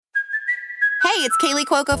Hey, it's Kaylee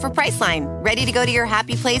Cuoco for Priceline. Ready to go to your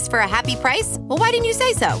happy place for a happy price? Well, why didn't you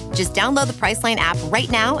say so? Just download the Priceline app right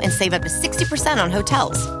now and save up to 60% on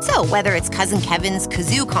hotels. So whether it's Cousin Kevin's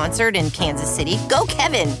Kazoo Concert in Kansas City, go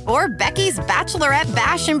Kevin, or Becky's Bachelorette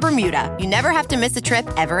Bash in Bermuda, you never have to miss a trip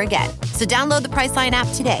ever again. So download the Priceline app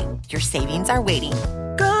today. Your savings are waiting.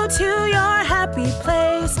 Go to your happy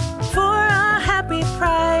place for a happy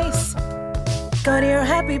price. Go to your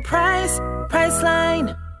happy price,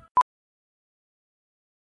 Priceline.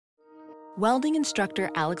 Welding instructor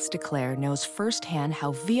Alex DeClaire knows firsthand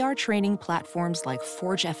how VR training platforms like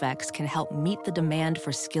ForgeFX can help meet the demand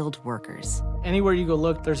for skilled workers. Anywhere you go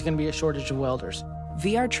look, there's going to be a shortage of welders.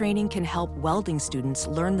 VR training can help welding students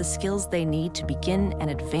learn the skills they need to begin and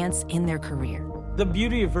advance in their career. The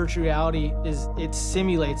beauty of virtual reality is it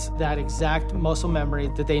simulates that exact muscle memory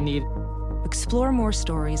that they need. Explore more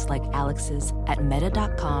stories like Alex's at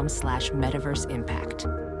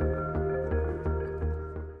meta.com/metaverseimpact.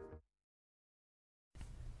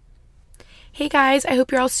 Hey guys, I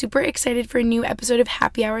hope you're all super excited for a new episode of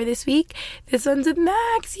Happy Hour this week. This one's with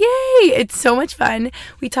Max, yay! It's so much fun.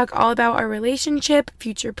 We talk all about our relationship,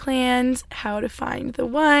 future plans, how to find the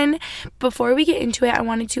one. Before we get into it, I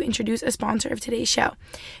wanted to introduce a sponsor of today's show.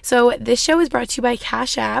 So this show is brought to you by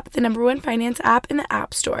Cash App, the #1 finance app in the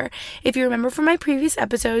App Store. If you remember from my previous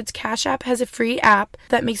episodes, Cash App has a free app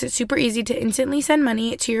that makes it super easy to instantly send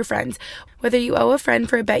money to your friends. Whether you owe a friend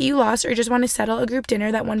for a bet you lost or just want to settle a group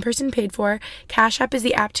dinner that one person paid for, Cash App is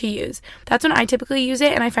the app to use. That's when I typically use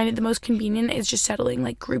it, and I find it the most convenient is just settling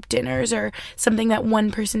like group dinners or something that one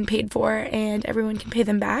person paid for and everyone can pay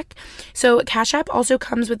them back. So Cash App also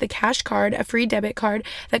comes with the Cash Card, a free debit card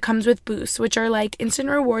that comes with boosts, which are like instant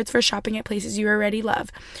rewards for shopping at places you already love.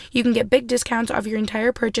 You can get big discounts off your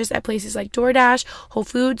entire purchase at places like DoorDash, Whole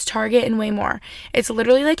Foods, Target, and way more. It's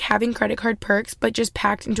literally like having credit card perks, but just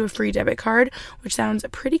packed into a free debit card, which sounds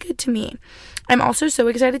pretty good to me. I'm also so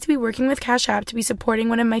excited to be working with Cash App to be supporting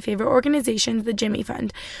one of my favorite organizations, the Jimmy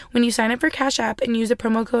Fund. When you sign up for Cash App and use the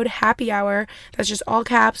promo code HAPPYHOUR, that's just all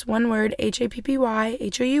caps, one word,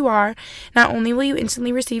 HAPPYHOUR, not only will you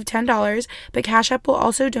instantly receive $10, but Cash App will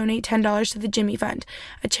also donate $10 to the Jimmy Fund,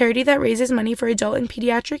 a charity that raises money for adult and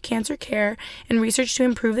pediatric cancer care and research to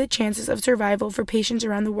improve the chances of survival for patients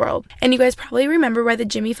around the world. And you guys probably remember why the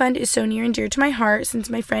Jimmy Fund is so near and dear to my heart, since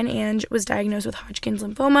my friend Ange was diagnosed with Hodgkin's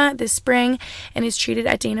lymphoma this spring and is treated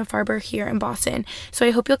at Dana-Farber here in Boston. So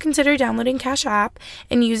I hope you'll consider downloading Cash App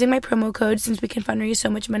and using my promo code, since we can fundraise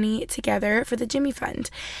so much money together for the Jimmy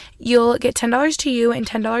Fund. You'll get $10 to you and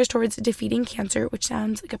 $10 towards defeating cancer, which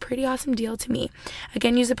sounds like a pretty awesome deal to me.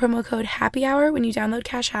 Again, use the promo code HAPPYHOUR when you download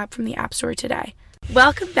Cash App from the App Store today.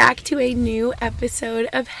 Welcome back to a new episode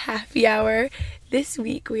of Happy Hour. This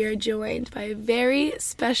week we are joined by a very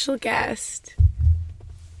special guest,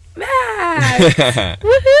 Max!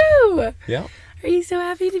 Woohoo! Yeah. Are you so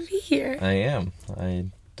happy to be here? I am. I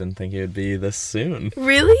didn't think it would be this soon.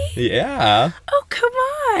 Really? Yeah. Oh, come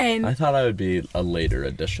on. I thought I would be a later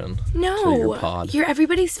addition to your pod. You're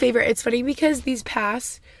everybody's favorite. It's funny because these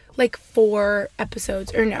past, 4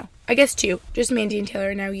 episodes, or no, I guess 2, just Mandy and Taylor,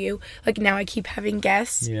 and now you. Now I keep having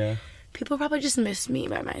guests. Yeah. People probably just miss me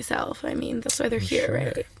by myself. I mean, that's why they're here, sure.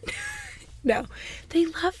 right? No. They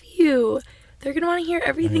love you. They're going to want to hear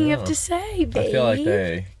everything you have to say, babe. I feel like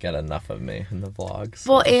they get enough of me in the vlogs.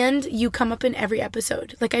 So. Well, and you come up in every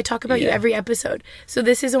episode. I talk about you every episode. So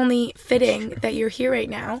this is only fitting that you're here right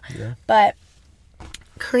now. Yeah. But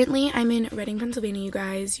currently I'm in Reading, Pennsylvania, you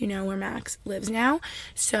guys. You know where Max lives now.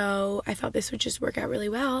 So I thought this would just work out really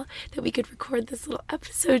well, that we could record this little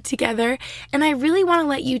episode together. And I really want to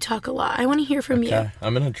let you talk a lot. I want to hear from you.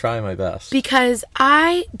 I'm going to try my best. Because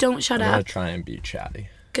I don't shut up. I'm going to try and be chatty.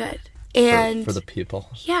 Good. And for the people.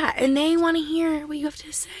 Yeah, and they want to hear what you have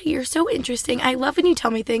to say. You're so interesting. I love when you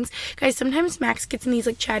tell me things. Guys, sometimes Max gets in these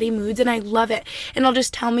chatty moods and I love it. And I'll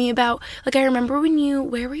just tell me about, I remember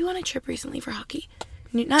where were you on a trip recently for hockey?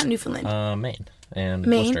 Not Newfoundland. Maine. And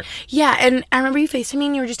Maine. Worcester. Yeah, and I remember you FaceTiming me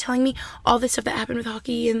and you were just telling me all this stuff that happened with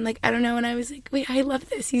hockey and I don't know, and I was like, wait, I love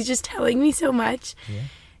this. He's just telling me so much. Yeah.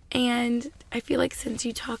 And I feel like since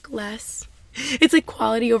you talk less, it's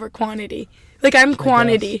quality over quantity. I'm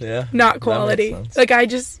quantity, not quality. I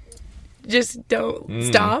just don't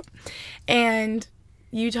stop. And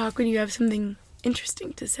you talk when you have something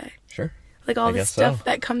interesting to say. Sure. All the stuff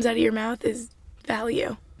that comes out of your mouth is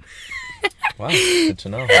value. Wow, good to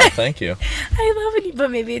know. Well, thank you. I love it,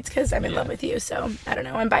 but maybe it's because I'm in love with you, so I don't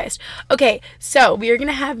know. I'm biased. Okay, so we are going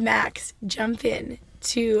to have Max jump in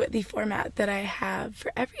to the format that I have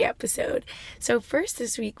for every episode. So first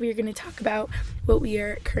this week, we are going to talk about what we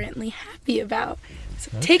are currently happy about.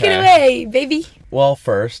 So take it away, baby. Well,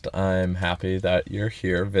 first, I'm happy that you're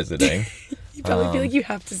here visiting. You probably feel like you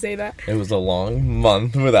have to say that. It was a long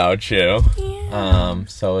month without you. Yeah.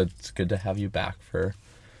 So it's good to have you back for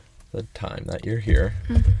the time that you're here.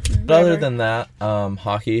 Mm-hmm. But other than that,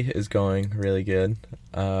 hockey is going really good.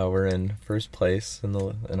 We're in first place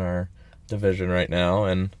in our division right now,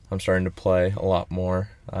 and I'm starting to play a lot more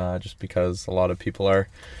just because a lot of people are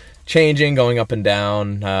changing, going up and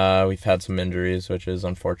down. We've had some injuries, which is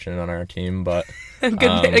unfortunate on our team, but a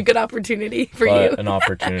good opportunity for you. An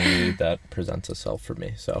opportunity that presents itself for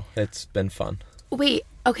me, so it's been fun. Wait,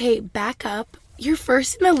 okay, back up. You're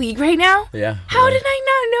first in the league right now? Yeah. How did I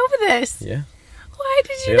not know this? Yeah. Why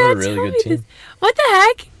did you not tell me this? What the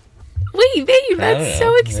heck? Wait, babe, that's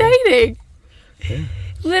so exciting. Yeah.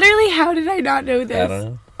 Literally, how did I not know this? I don't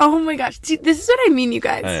know. Oh my gosh. See, this is what I mean, you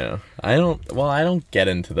guys. I know. I don't get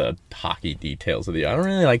into the hockey details with you. I don't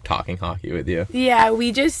really like talking hockey with you. Yeah,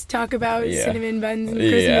 we just talk about cinnamon buns and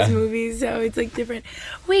Christmas movies, so it's like different.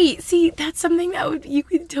 Wait, see, that's something that you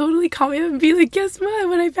could totally call me up and be like, guess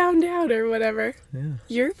what I found out, or whatever. Yeah.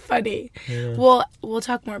 You're funny. Yeah. Well, we'll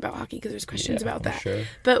talk more about hockey because there's questions about that. Sure.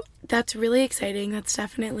 But that's really exciting. That's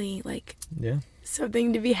definitely like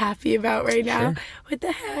something to be happy about right now. Sure. What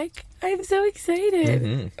the heck? I'm so excited.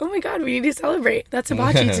 Mm-hmm. Oh my god, we need to celebrate. That's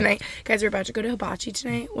hibachi tonight. Guys, we're about to go to hibachi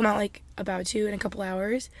tonight. Well, not like about to, in a couple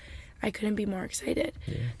hours. I couldn't be more excited.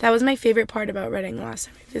 Yeah. That was my favorite part about Reading the last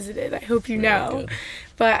time I visited. I hope you know.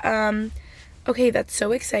 But, okay, that's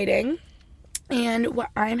so exciting. And what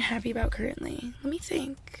I'm happy about currently, let me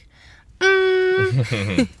think.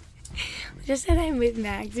 Just that I'm with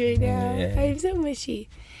Max right now. Yeah. I'm so mushy.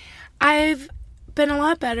 I've been a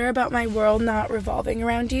lot better about my world not revolving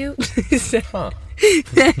around you. No,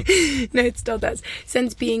 it still does.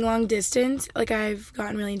 Since being long distance, like, I've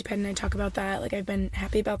gotten really independent. I talk about that. Like, I've been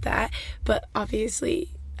happy about that. But obviously,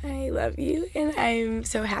 I love you, and I'm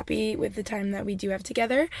so happy with the time that we do have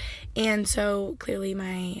together. And so clearly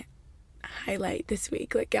my highlight this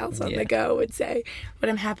week, like Gals on the Go would say, what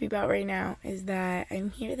I'm happy about right now is that I'm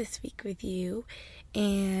here this week with you,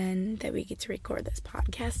 and that we get to record this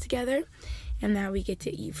podcast together, and that we get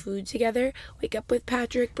to eat food together, wake up with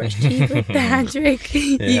Patrick, brush teeth with Patrick,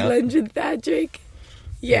 eat lunch with Patrick.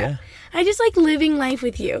 Yeah. I just like living life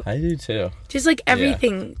with you. I do too. Just like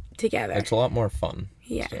everything together. It's a lot more fun.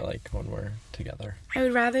 Yeah. So, like, when we're together. I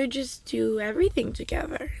would rather just do everything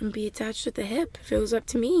together and be attached at the hip if it was up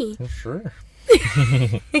to me. Well, sure.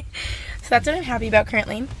 So that's what I'm happy about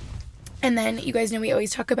currently. And then you guys know we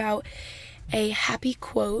always talk about a happy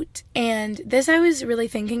quote, and this I was really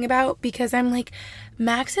thinking about because I'm like,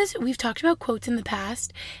 we've talked about quotes in the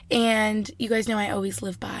past, and you guys know I always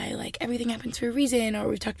live by like everything happens for a reason, or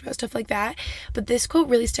we've talked about stuff like that, but this quote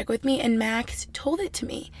really stuck with me, and Max told it to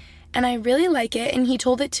me, and I really like it. And he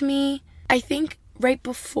told it to me, I think right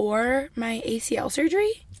before my ACL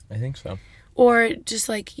surgery. I think so. Or just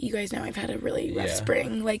like, you guys know I've had a really rough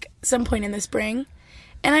spring, like some point in the spring,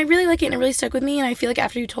 and I really like it, and it really stuck with me. And I feel like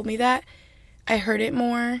after you told me that, I heard it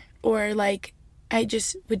more, or like I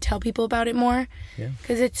just would tell people about it more,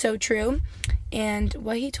 because it's so true. And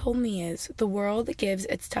what he told me is, the world gives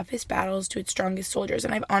its toughest battles to its strongest soldiers.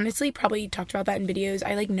 And I've honestly probably talked about that in videos.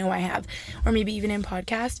 I know I have, or maybe even in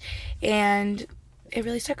podcasts, and it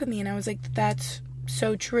really stuck with me. And I was like, that's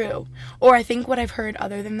so true. Or I think what I've heard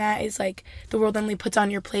other than that is like, the world only puts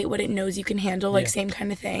on your plate what it knows you can handle, like same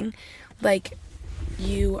kind of thing. Like,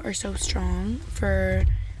 you are so strong for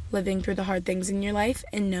living through the hard things in your life,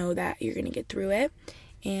 and know that you're going to get through it.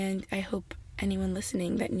 And I hope anyone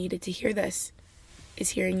listening that needed to hear this is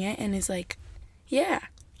hearing it and is like, yeah.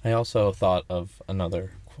 I also thought of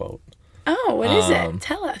another quote. Oh, what is it?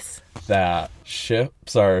 Tell us. That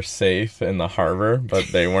ships are safe in the harbor, but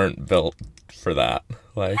they weren't built for that.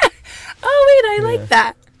 Like, oh, wait, I like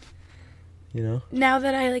that. You know? Now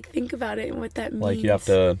that I like think about it and what that means. Like, you have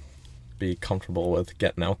to be comfortable with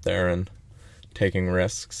getting out there and taking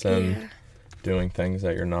risks and doing things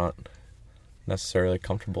that you're not necessarily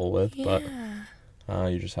comfortable with, but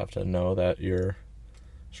you just have to know that you're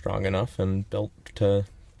strong enough and built to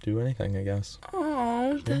do anything, I guess.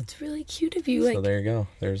 Oh, that's really cute of you. So there you go.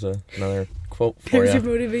 There's another quote for you. There's your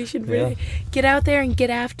motivation for you. Get out there and get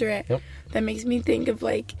after it. Yep. That makes me think of,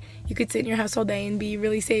 like, you could sit in your house all day and be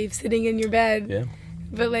really safe sitting in your bed. Yeah.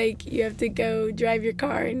 But, like, you have to go drive your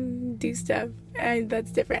car and do stuff. And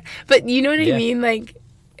that's different. But you know what I mean? Like,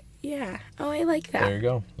 yeah. Oh, I like that. There you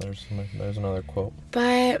go. There's another quote.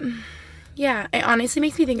 But Yeah, it honestly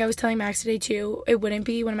makes me think, I was telling Max today too, it wouldn't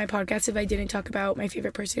be one of my podcasts if I didn't talk about my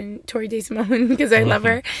favorite person, Tori DeSimone, because I love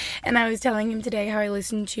her. And I was telling him today how I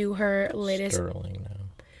listened to her latest... Sterling now.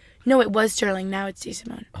 No, it was Sterling. Now it's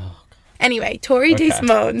DeSimone. Oh, God. Anyway, Tori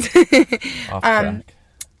DeSimone's Off track.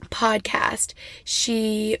 podcast,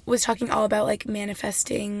 she was talking all about like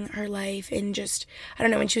manifesting her life, and just, I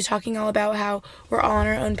don't know, and she was talking all about how we're all on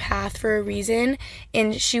our own path for a reason.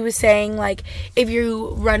 And she was saying, like, if you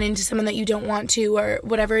run into someone that you don't want to, or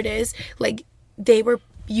whatever it is, like,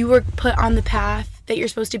 you were put on the path that you're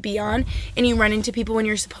supposed to be on, and you run into people when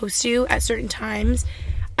you're supposed to at certain times.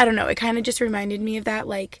 I don't know, it kind of just reminded me of that,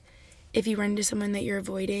 like, if you run into someone that you're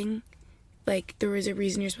avoiding, like, there was a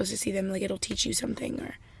reason you're supposed to see them, like, it'll teach you something,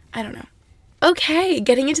 or I don't know. Okay,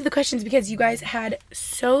 getting into the questions, because you guys had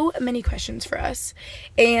so many questions for us,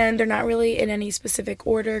 and they're not really in any specific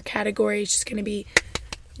order, category. It's just going to be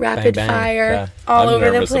rapid bang, bang. fire, Yeah. all I'm over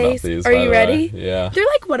the nervous about place. these, Are by you the ready? way. Yeah. They're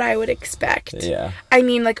like what I would expect. Yeah. I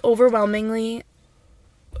mean, like, overwhelmingly,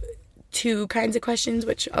 2 kinds of questions,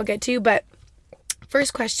 which I'll get to, but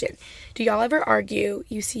first question, do y'all ever argue?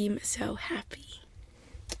 You seem so happy.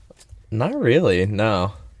 Not really,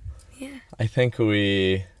 no. Yeah. I think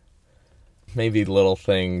maybe little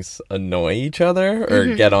things annoy each other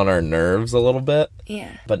or get on our nerves a little bit.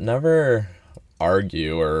 Yeah. But never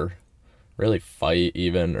argue or really fight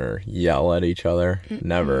even or yell at each other.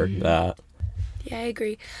 Never that. Yeah, I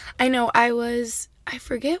agree. I know I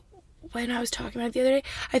forget when I was talking about it the other day,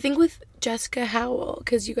 I think with Jessica Howell,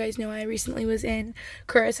 because you guys know I recently was in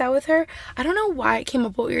Curacao with her. I don't know why it came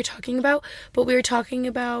up what we were talking about, but we were talking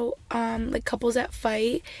about like couples that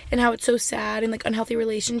fight and how it's so sad and like unhealthy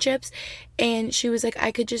relationships. And she was like,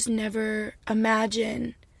 I could just never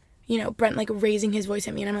imagine, you know, Brent like raising his voice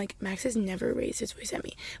at me. And I'm like, Max has never raised his voice at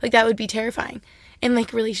me. Like, that would be terrifying. And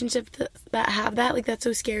like relationships that have that, like, that's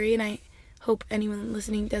so scary. And I hope anyone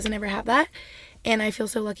listening doesn't ever have that. And I feel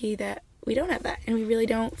so lucky that we don't have that, and we really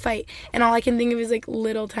don't fight. And all I can think of is like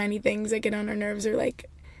little tiny things that get on our nerves, or like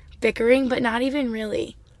bickering, but not even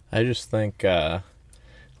really. I just think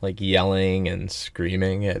like yelling and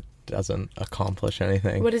screaming, it doesn't accomplish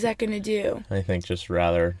anything. What is that going to do? I think just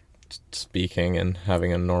rather speaking and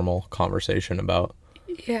having a normal conversation about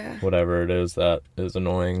whatever it is that is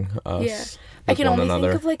annoying us. Yeah. I can only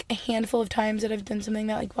think of like a handful of times that I've done something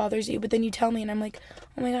that like bothers you, but then you tell me and I'm like,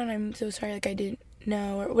 oh my God, I'm so sorry, like I didn't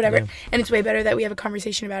know, or whatever. Yeah. And it's way better that we have a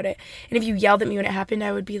conversation about it. And if you yelled at me when it happened,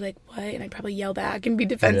 I would be like, what? And I'd probably yell back and be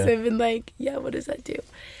defensive and like, yeah, what does that do? Yep.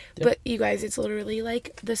 But you guys, it's literally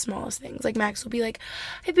like the smallest things. Like Max will be like,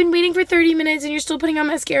 I've been waiting for 30 minutes and you're still putting on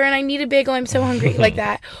mascara and I need a bagel, I'm so hungry, like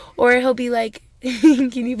that. Or he'll be like,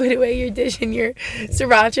 can you put away your dish and your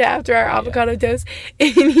sriracha after our avocado toast?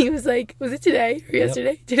 And he was like, was it today or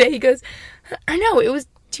yesterday? Today. He goes, I know, it was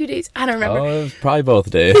 2 days. I don't remember. Oh, it was probably both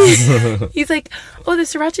days. He's like, oh, the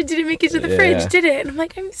sriracha didn't make it to the fridge, did it? And I'm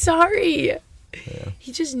like, I'm sorry. Yeah.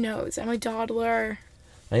 He just knows. I'm a dawdler.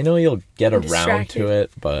 I know you'll get around to it,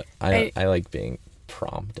 but I like being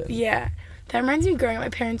prompted. Yeah. That reminds me of growing up. My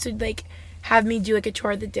parents would like have me do like a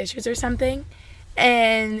chore of the dishes or something.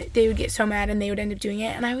 And they would get so mad and they would end up doing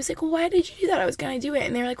it. And I was like, well, why did you do that? I was going to do it.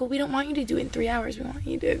 And they were like, well, we don't want you to do it in 3 hours. We want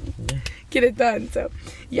you to get it done. So,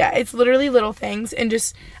 yeah, it's literally little things. And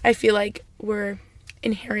just, I feel like we're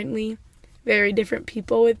inherently very different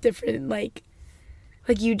people with different, like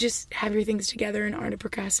you just have your things together and aren't a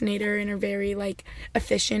procrastinator and are very, like,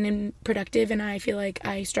 efficient and productive. And I feel like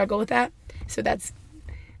I struggle with that. So that's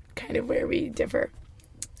kind of where we differ.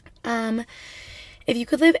 If you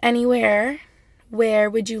could live anywhere, where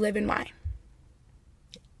would you live and why?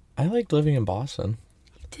 I liked living in Boston.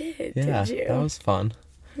 You did, yeah, did you? That was fun.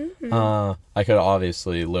 Mm-hmm. I could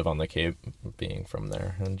obviously live on the Cape, being from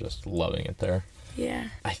there, and just loving it there. Yeah.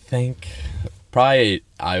 I think probably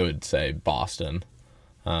I would say Boston,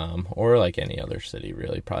 or like any other city,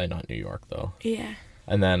 really. Probably not New York, though. Yeah.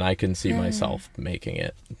 And then I can see myself making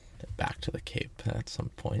it back to the Cape at some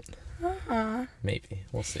point. Uh-huh. Maybe.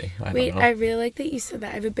 We'll see. I Wait, don't know. I really like that you said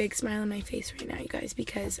that. I have a big smile on my face right now, you guys,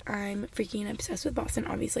 because I'm freaking obsessed with Boston.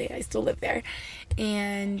 Obviously, I still live there.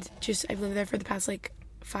 And just, I've lived there for the past, like,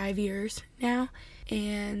 5 years now.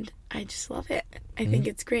 And I just love it. I think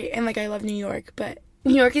it's great. And, like, I love New York, but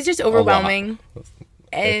New York is just overwhelming.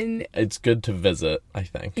 And it's good to visit, I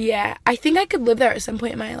think. Yeah. I think I could live there at some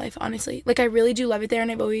point in my life, honestly. Like, I really do love it there,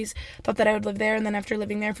 and I've always thought that I would live there. And then after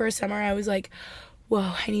living there for a summer, I was like,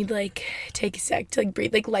 whoa, I need, like, take a sec to, like,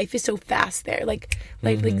 breathe. Like, life is so fast there. Like,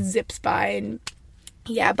 life, like, zips by. And,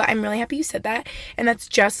 yeah, but I'm really happy you said that. And that's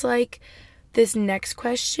just, like, this next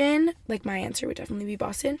question. Like, my answer would definitely be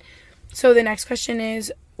Boston. So the next question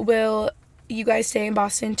is, will you guys stay in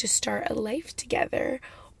Boston to start a life together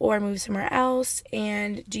or move somewhere else?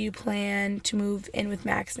 And do you plan to move in with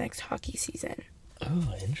Max next hockey season?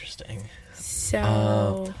 Oh, interesting.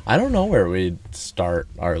 So I don't know where we'd start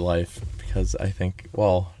our life because I think,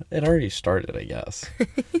 well, it already started, I guess.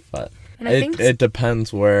 But it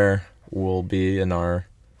depends where we'll be in our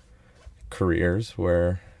careers,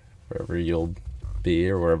 wherever you'll be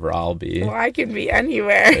or wherever I'll be. Well, I can be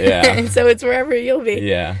anywhere. Yeah. So it's wherever you'll be.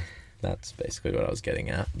 Yeah. That's basically what I was getting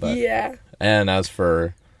at. But yeah. And as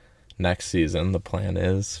for next season, the plan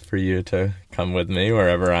is for you to come with me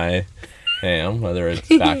wherever I am, whether it's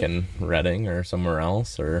back in Reading or somewhere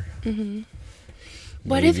else, or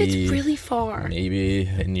what if it's really far? Maybe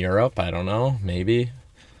in Europe, I don't know, maybe,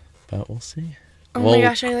 but we'll see. Oh my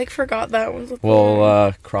gosh, I forgot that one.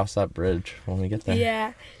 We'll cross that bridge when we get there.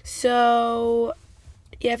 Yeah. So,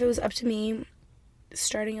 yeah, if it was up to me,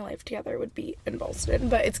 starting a life together would be in Boston,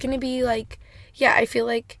 but it's gonna be I feel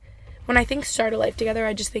like when I think start a life together,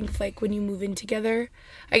 I just think of when you move in together.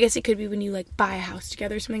 I guess it could be when you buy a house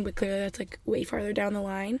together or something, but clearly that's way farther down the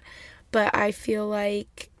line. But I feel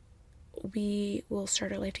like we will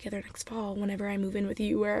start our life together next fall whenever I move in with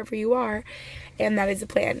you, wherever you are. And that is the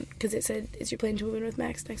plan, because it said, is your plan to move in with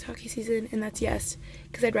Max next hockey season? And that's yes,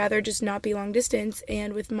 because I'd rather just not be long distance,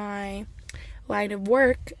 and with my line of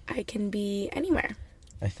work, I can be anywhere.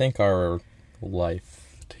 I think our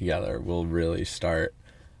life together will really start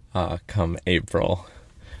come April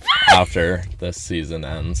after this season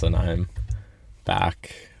ends and I'm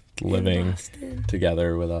back living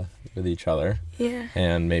together with each other. Yeah.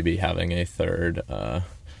 And maybe having a third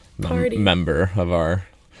member of our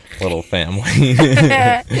little family.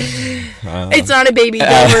 It's not a baby,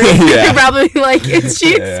 don't worry. You're probably is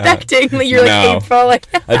she expecting? You're no. April.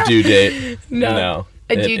 A due date. No.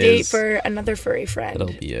 A due date for another furry friend.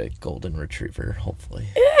 It'll be a golden retriever, hopefully.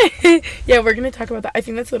 Yeah, we're going to talk about that. I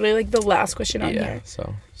think that's literally the last question on here. Yeah,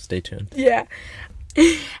 so stay tuned. Yeah.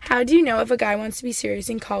 How do you know if a guy wants to be serious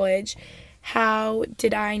in college? How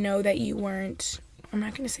did I know that you weren't, I'm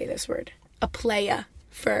not going to say this word, a playa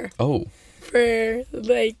for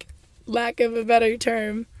lack of a better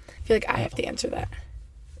term? I feel like I have to answer that.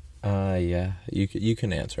 Yeah, you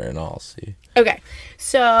can answer and I'll see. Okay,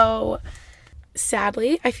 so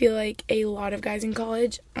sadly, I feel like a lot of guys in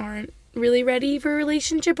college aren't really ready for a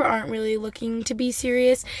relationship or aren't really looking to be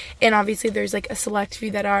serious. And obviously there's a select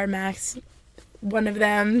few that are. Max, one of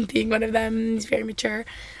them, he's very mature.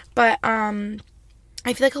 But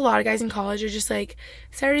I feel like a lot of guys in college are just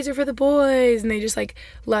Saturdays are for the boys, and they just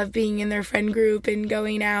love being in their friend group and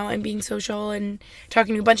going out and being social and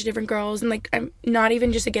talking to a bunch of different girls. And I'm not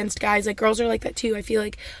even just against guys, girls are like that too. I feel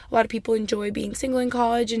like a lot of people enjoy being single in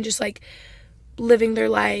college and just living their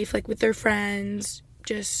life with their friends,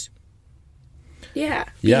 just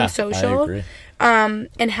being social. I agree.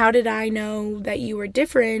 And how did I know that you were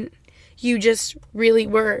different? You just really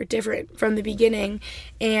were different from the beginning.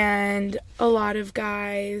 And a lot of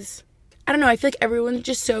guys, I don't know, I feel like everyone's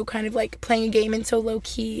just so kind of playing a game and so low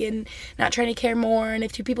key and not trying to care more. And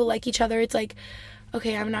if two people like each other, it's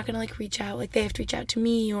okay, I'm not gonna reach out, they have to reach out to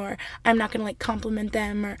me, or I'm not gonna compliment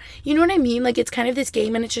them, or you know what I mean? It's kind of this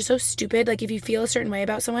game, and it's just so stupid. If you feel a certain way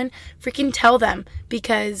about someone, freaking tell them,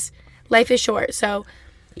 because life is short. So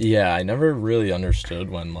yeah, I never really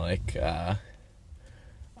understood when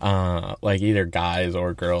either guys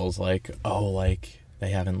or girls they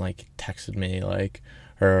haven't texted me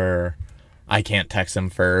or I can't text them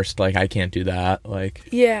first, I can't do that.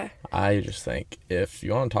 Yeah, I just think if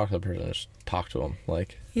you want to talk to the person, just talk to them.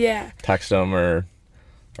 Yeah, text them or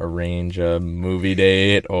arrange a movie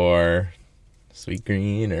date or Sweet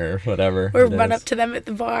Green or whatever. Or run up to them at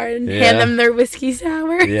the bar and hand them their whiskey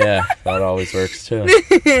sour. Yeah, that always works too.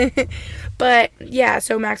 But yeah,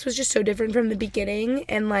 so Max was just so different from the beginning,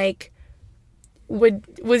 and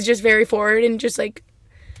was just very forward and just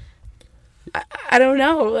I don't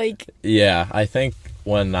know, Yeah, I think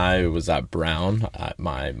when I was at Brown,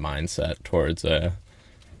 my mindset towards a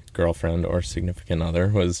girlfriend or significant other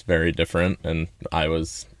was very different, and I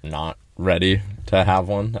was not ready to have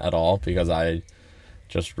one at all because I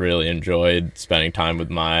just really enjoyed spending time with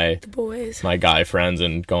my boys, my guy friends,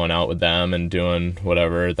 and going out with them and doing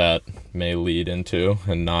whatever that may lead into,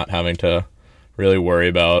 and not having to really worry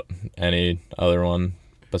about any other one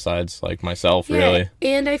besides myself. Really.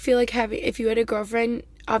 And I feel if you had a girlfriend,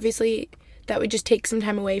 obviously that would just take some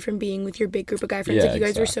time away from being with your big group of guy friends. You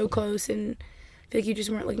guys were so close, and I feel you just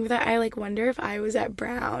weren't looking for that. I wonder if I was at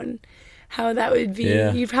Brown, how that would be.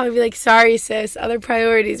 Yeah. You'd probably be sorry sis, other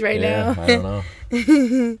priorities right now. I don't know.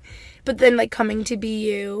 But then coming to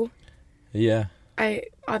BU, yeah, I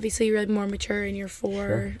obviously you're like more mature in your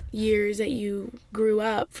 4 years that you grew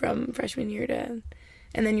up from freshman year to,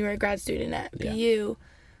 and then you were a grad student at BU.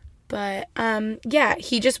 But yeah,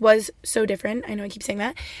 he just was so different. I know I keep saying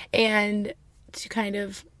that. And to kind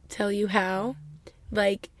of tell you how,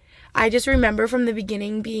 like, I just remember from the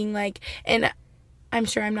beginning being like, and I'm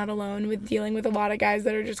sure I'm not alone with dealing with a lot of guys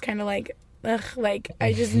that are just kind of like, ugh, like,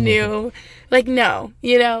 I just knew, like, no,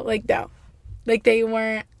 you know, like, no. Like, they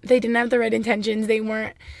didn't have the right intentions. They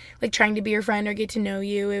weren't, like, trying to be your friend or get to know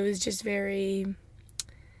you. It was just very,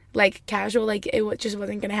 like, casual. Like, it just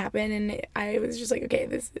wasn't going to happen. And I was just like, okay,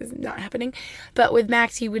 this is not happening. But with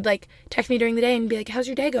Max, he would, like, text me during the day and be like, how's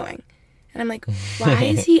your day going? And I'm like, why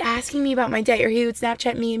is he asking me about my day? Or he would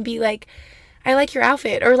Snapchat me and be like, I like your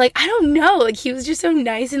outfit. Or, like, I don't know. Like, he was just so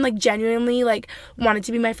nice and, like, genuinely, like, wanted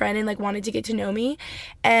to be my friend and, like, wanted to get to know me.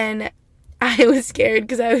 And I was scared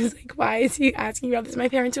because I was like, why is he asking me about this? My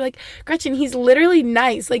parents were like, Gretchen, he's literally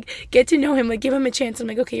nice. Like, get to know him. Like, give him a chance. I'm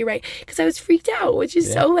like, okay, you're right. Because I was freaked out, which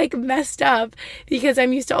is so, like, messed up because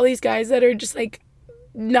I'm used to all these guys that are just, like,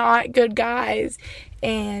 not good guys.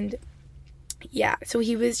 And, yeah, so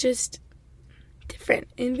he was just different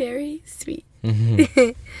and very sweet.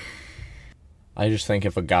 Mm-hmm. I just think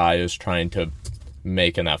if a guy is trying to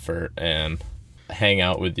make an effort and hang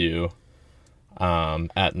out with you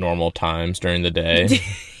at normal times during the day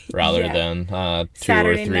rather than 2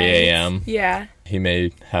 Saturday or 3 nights. a.m. Yeah. He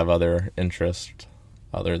may have other interests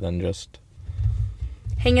other than just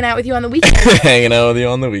hanging out with you on the weekends. hanging out with you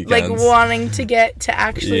on the weekends. Like, wanting to get to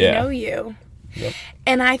actually know you. Yep.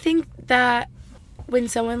 And I think that when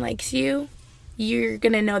someone likes you, you're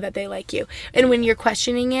going to know that they like you. And when you're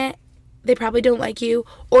questioning it, they probably don't like you,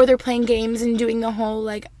 or they're playing games and doing the whole,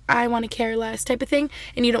 like, I want to care less type of thing,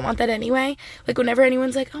 and you don't want that anyway. Like, whenever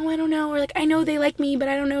anyone's like, oh, I don't know, or like, I know they like me, but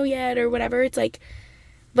I don't know yet, or whatever, it's like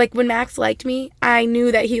when Max liked me, I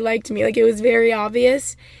knew that he liked me. Like, it was very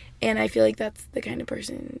obvious, and I feel like that's the kind of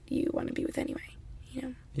person you want to be with anyway, you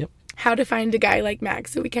know? Yep. How to find a guy like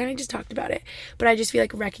Max. So we kind of just talked about it, but I just feel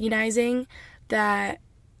like recognizing that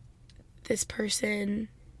this person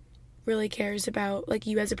really cares about, like,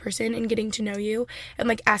 you as a person and getting to know you and,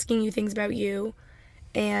 like, asking you things about you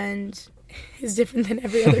and is different than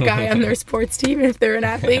every other guy on their sports team if they're an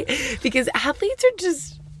athlete, because athletes are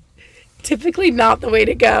just typically not the way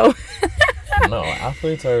to go. No,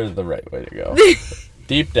 athletes are the right way to go.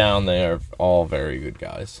 Deep down, they are all very good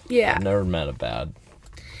guys. Yeah. I've never met a bad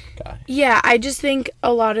guy. Yeah, I just think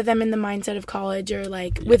a lot of them in the mindset of college are,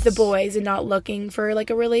 like, with the boys and not looking for, like,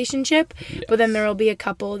 a relationship. Yes. But then there will be a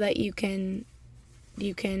couple that you can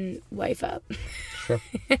wife up. Sure.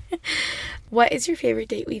 What is your favorite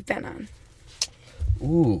date we've been on?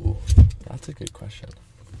 Ooh, that's a good question.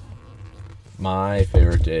 My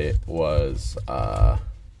favorite date was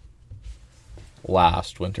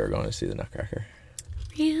last winter going to see the Nutcracker.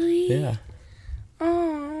 Really? Yeah.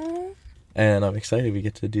 Aww. And I'm excited we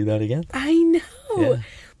get to do that again. I know.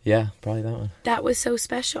 Yeah, probably that one. That was so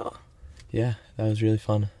special. Yeah, that was really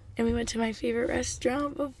fun. And we went to my favorite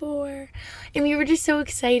restaurant before. And we were just so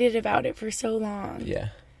excited about it for so long. Yeah.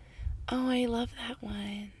 Oh, I love that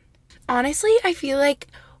one. Honestly, I feel like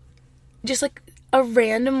just, like, a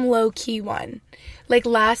random low-key one. Like,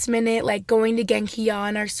 last minute, like, going to Genki-ya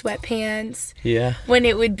in our sweatpants. Yeah. When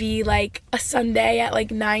it would be, like, a Sunday at,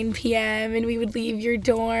 like, 9 p.m. and we would leave your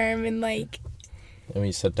dorm and, like... And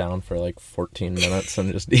we sit down for, like, 14 minutes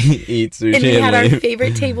and just eat sushi and we had leave. our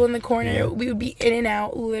favorite table in the corner. Yeah. We would be in and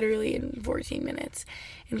out literally in 14 minutes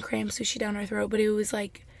and cram sushi down our throat. But it was,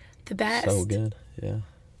 like, the best. So good, yeah.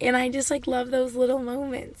 And I just, like, love those little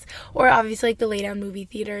moments. Or, obviously, like, the lay-down movie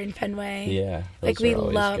theater in Fenway. Yeah. Like, we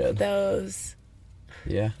love love those.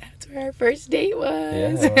 Yeah. That's where our first date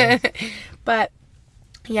was. Yeah, it was. But,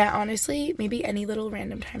 yeah, honestly, maybe any little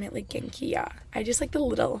random time at, like, Genki-ya. I just like the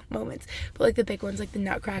little moments. But, like, the big ones, like the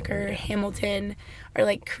Nutcracker, Hamilton, are,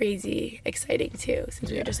 like, crazy exciting, too, since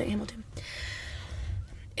we were just at Hamilton.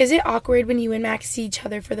 Is it awkward when you and Max see each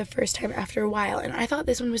other for the first time after a while? And I thought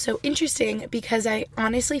this one was so interesting because I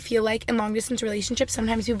honestly feel like in long-distance relationships,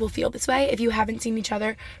 sometimes people feel this way. If you haven't seen each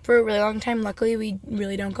other for a really long time, luckily we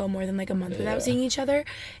really don't go more than, like, a month without seeing each other.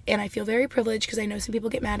 And I feel very privileged because I know some people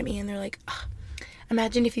get mad at me and they're like, oh,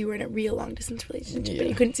 imagine if you were in a real long-distance relationship and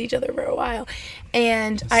you couldn't see each other for a while.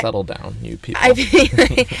 And settle down, you people.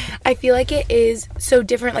 I feel like it is so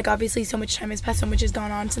different. Like, obviously, so much time has passed, so much has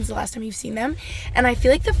gone on since the last time you've seen them. And I feel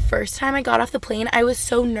like the first time I got off the plane, I was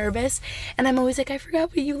so nervous. And I'm always like, I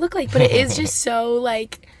forgot what you look like. But it is just so,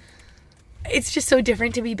 like, it's just so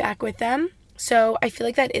different to be back with them. So I feel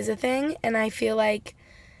like that is a thing. And I feel like,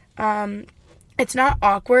 and it's not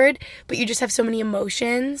awkward, but you just have so many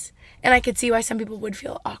emotions. And I could see why some people would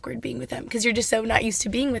feel awkward being with them because you're just so not used to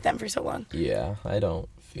being with them for so long. Yeah, I don't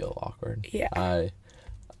feel awkward. Yeah.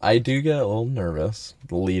 I do get a little nervous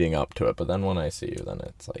leading up to it, but then when I see you, then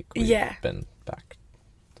it's like we've been back,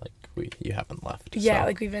 like you haven't left. Yeah, so.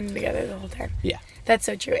 like we've been together the whole time. Yeah. That's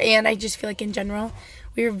so true. And I just feel like in general,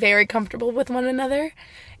 we are very comfortable with one another.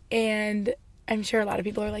 And I'm sure a lot of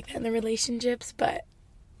people are like that in their relationships, but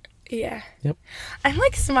yeah. Yep. I'm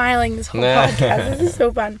like smiling this whole podcast. This is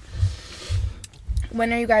so fun.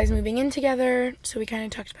 When are you guys moving in together? So we kind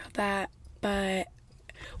of talked about that, but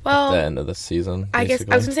well, the end of the season. I guess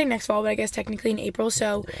basically. I was gonna say next fall, but I guess technically in April.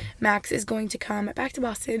 So Max is going to come back to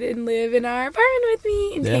Boston and live in our apartment with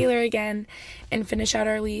me and Taylor again, and finish out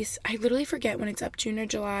our lease. I literally forget when it's up, June or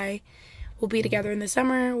July. We'll be together in the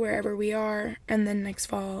summer wherever we are, and then next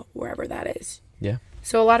fall wherever that is. Yeah.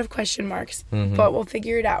 So a lot of question marks, but we'll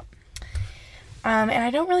figure it out. And I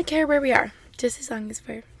don't really care where we are, just as long as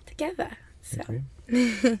we're together. So.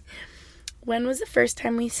 When was the first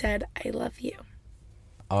time we said I love you?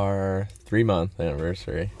 Our 3-month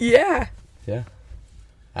anniversary. Yeah. Yeah.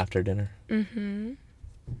 After dinner.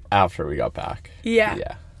 After we got back. Yeah.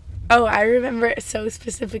 Yeah. Oh, I remember it so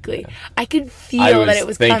specifically. Yeah. I could feel that it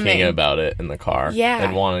was coming. I was thinking about it in the car. Yeah.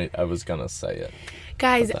 I was gonna say it.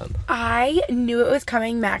 Guys, I knew it was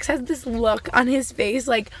coming. Max has this look on his face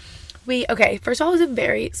like first of all, it was a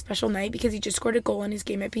very special night because he just scored a goal in his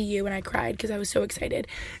game at PU and I cried because I was so excited.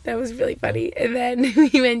 That was really funny. And then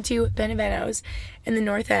we went to Beneveno's in the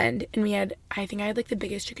North End and I had like the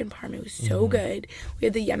biggest chicken parm. It was so good. We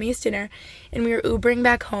had the yummiest dinner and we were Ubering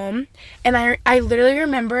back home. And I literally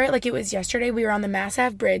remember it like it was yesterday. We were on the Mass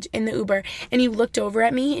Ave Bridge in the Uber and he looked over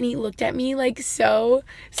at me and he looked at me like so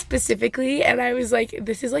specifically. And I was like,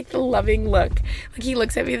 this is like the loving look. Like he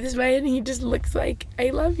looks at me this way and he just looks like, I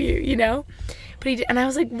love you, you know? But he did, and I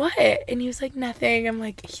was like, what? And he was like, nothing. I'm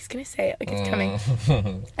like, he's going to say it. Like it's coming.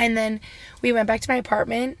 And then we went back to my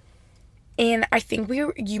apartment. And I think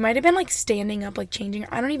you might have been like standing up, like changing.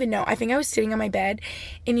 I don't even know. I think I was sitting on my bed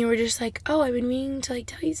and you were just like, oh, I've been meaning to like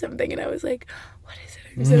tell you something. And I was like, what is it?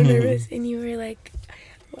 I'm so nervous. And you were like,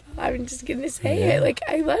 well, I'm just going to say it. Like,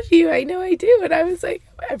 I love you. I know I do. And I was like,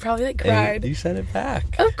 I probably like cried. And you said it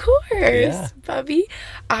back. Of course, Bubby.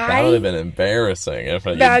 That would have been embarrassing if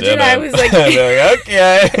you didn't. I was like,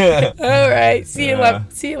 okay. All right. See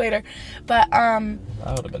you later. But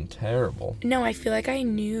that would have been terrible. No, I feel like I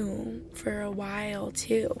knew for a while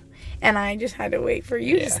too, and I just had to wait for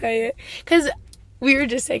you to say it because we were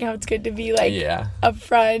just saying how it's good to be like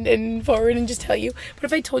upfront and forward and just tell you. But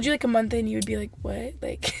if I told you like a month in, you would be like, what?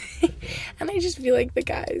 Like, and I just feel like the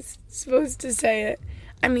guy's supposed to say it.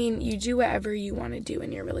 I mean, you do whatever you want to do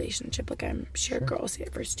in your relationship. Like, I'm sure girls say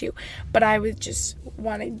it first too, but I was just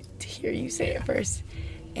wanted to hear you say it first.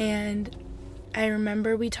 And I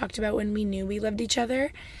remember we talked about when we knew we loved each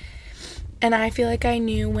other. And I feel like I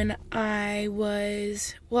knew when I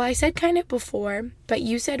said kind of before, but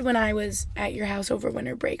you said when I was at your house over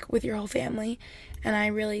winter break with your whole family. And I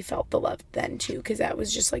really felt the love then too, because that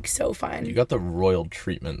was just like so fun. You got the royal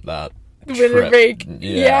treatment that winter break.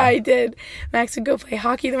 Yeah, I did. Max would go play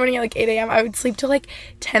hockey in the morning at like 8 a.m. I would sleep till like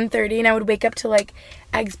 10:30 and I would wake up to like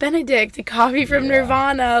Eggs Benedict, a coffee from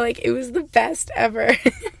Nirvana. Like it was the best ever.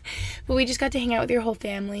 But we just got to hang out with your whole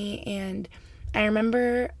family. And I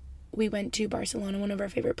remember we went to Barcelona, one of our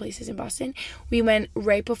favorite places in Boston. We went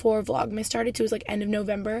right before Vlogmas started, so it was like end of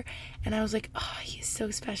November. And I was like, oh, he's so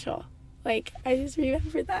special. Like, I just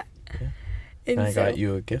remember that. Yeah. And I got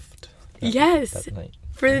you a gift. That night.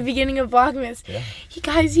 For the beginning of Vlogmas. Yeah.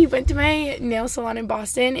 He went to my nail salon in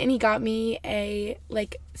Boston and he got me a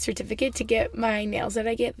like certificate to get my nails that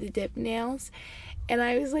I get, the dip nails. And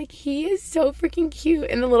I was like, he is so freaking cute.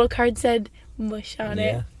 And the little card said mush on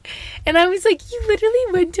it. And I was like, you literally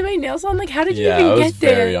went to my nail salon? Like, how did you even get there? I was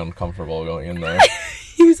very uncomfortable going in there.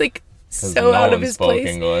 He was like so out of his place.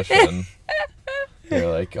 English and you're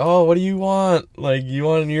like, oh, what do you want? Like, you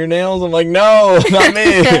want your nails? I'm like, no, not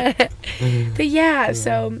me. But yeah,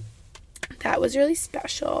 so that was really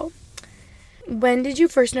special. When did you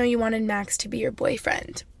first know you wanted Max to be your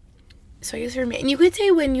boyfriend? So I guess for me, and you could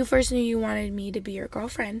say when you first knew you wanted me to be your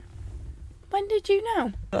girlfriend. When did you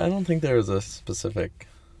know? I don't think there was a specific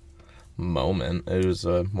moment. It was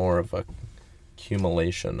more of a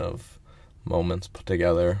accumulation of moments put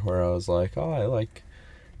together where I was like, oh, I like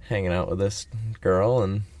hanging out with this girl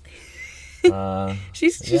and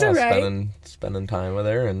she's alright. Spending time with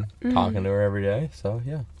her and talking to her every day. So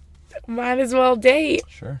yeah, might as well date.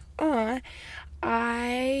 Sure.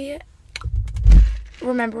 I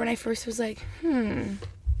remember when I first was like,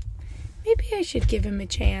 maybe I should give him a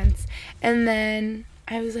chance. And then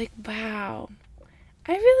I was like, wow,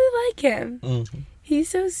 I really like him. Mm-hmm. He's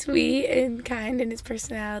so sweet and kind in his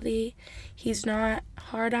personality. He's not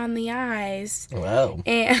hard on the eyes. Wow.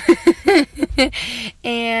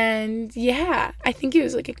 And yeah, I think it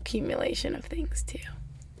was like an accumulation of things too.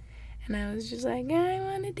 And I was just like, I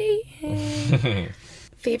want to date him.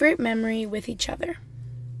 Favorite memory with each other?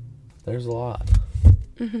 There's a lot.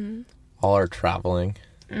 Mm-hmm. All our traveling.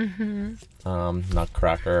 Mm-hmm.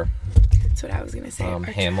 Nutcracker. That's what I was going to say.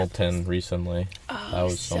 Hamilton recently. Oh, that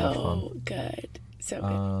was so much fun. Good. So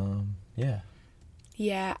good. Yeah.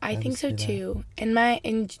 Yeah, I think so too.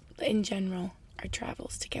 In general, our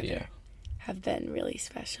travels together have been really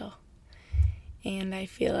special. And I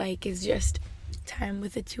feel like it's just time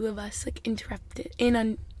with the two of us, like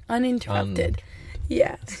uninterrupted.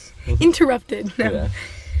 Yes. Interrupted. No. Yeah.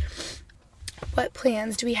 What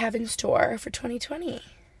plans do we have in store for 2020?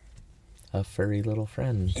 A furry little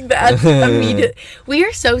friend. That's immediate. We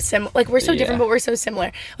are so similar. Like, we're so different, but we're so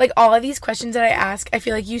similar. Like, all of these questions that I ask, I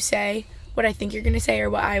feel like you say what I think you're going to say or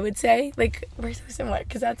what I would say. Like, we're so similar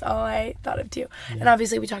because that's all I thought of, too. Yeah. And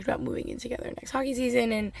obviously, we talked about moving in together next hockey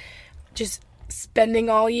season and just spending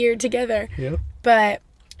all year together. Yep. But,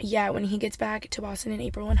 yeah, when he gets back to Boston in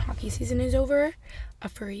April when hockey season is over, a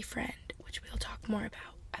furry friend, which we'll talk more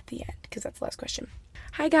about at the end because that's the last question.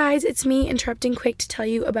 Hi guys, it's me interrupting quick to tell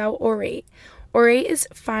you about Orate. Orate is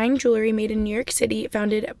fine jewelry made in New York City,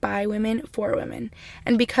 founded by women for women.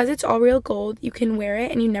 And because it's all real gold, you can wear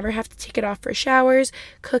it and you never have to take it off for showers,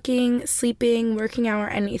 cooking, sleeping, working out, or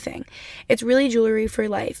anything. It's really jewelry for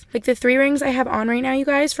life. Like the 3 rings I have on right now, you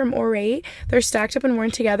guys, from Orate, they're stacked up and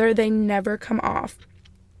worn together. They never come off.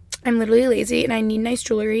 I'm literally lazy and I need nice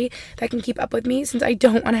jewelry that can keep up with me since I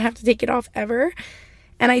don't want to have to take it off ever.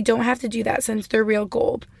 And I don't have to do that since they're real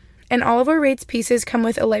gold. And all of Orate's pieces come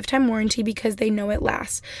with a lifetime warranty because they know it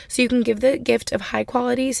lasts. So you can give the gift of high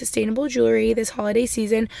quality, sustainable jewelry this holiday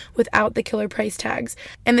season without the killer price tags.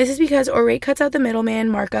 And this is because Orate cuts out the middleman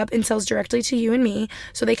markup and sells directly to you and me,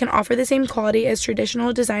 so they can offer the same quality as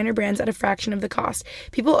traditional designer brands at a fraction of the cost.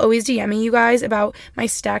 People always DM me, you guys, about my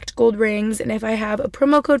stacked gold rings and if I have a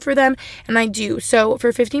promo code for them, and I do. So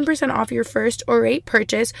for 15% off your first Orate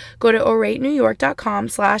purchase, go to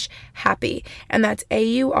oratenewyork.com/happy. And that's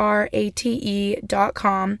AURATE.com/happy.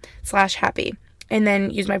 And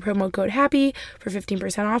then use my promo code HAPPY for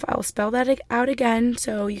 15% off. I'll spell that out again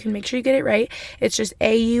so you can make sure you get it right. It's just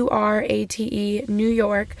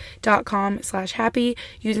AURATE.com/happy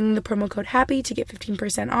using the promo code HAPPY to get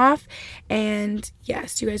 15% off. And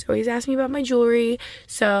yes, you guys always ask me about my jewelry.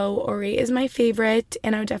 So Orate is my favorite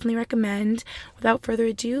and I would definitely recommend. Without further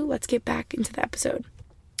ado, let's get back into the episode.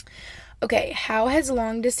 Okay, how has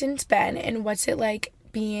long distance been and what's it like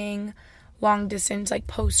being long distance, like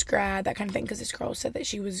post grad, that kind of thing? Because this girl said that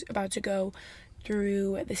she was about to go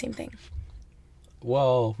through the same thing.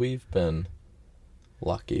 Well, we've been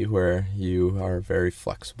lucky where you are very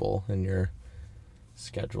flexible in your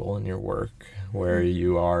schedule and your work, where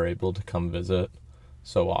you are able to come visit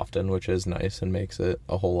so often, which is nice and makes it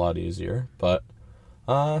a whole lot easier. But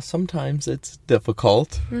sometimes it's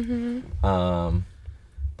difficult. Mm-hmm.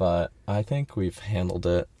 But I think we've handled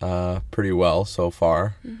it pretty well so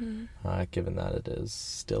far, given that it is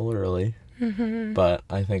still early. Mm-hmm. But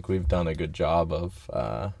I think we've done a good job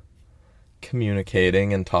of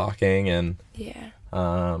communicating and talking and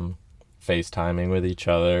FaceTiming with each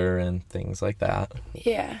other and things like that.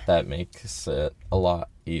 Yeah. That makes it a lot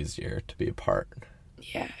easier to be apart.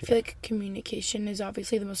 Yeah, I feel like communication is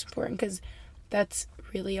obviously the most important because that's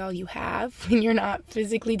really all you have when you're not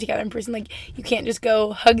physically together in person. Like, you can't just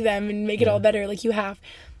go hug them and make it all better. Like, you have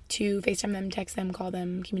to FaceTime them, text them, call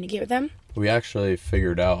them, communicate with them. We actually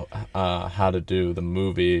figured out how to do the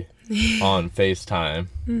movie on FaceTime,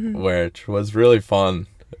 which was really fun,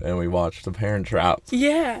 and we watched The Parent Trap.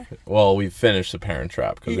 Yeah. Well, we finished The Parent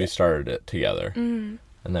Trap because we started it together, and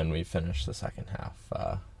then we finished the second half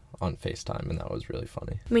on FaceTime, and that was really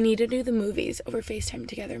funny. We need to do the movies over FaceTime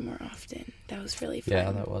together more often. That was really fun.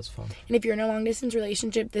 Yeah, that was fun. And if you're in a long-distance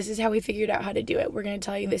relationship, this is how we figured out how to do it. We're going to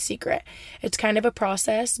tell you the secret. It's kind of a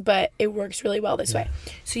process, but it works really well this way.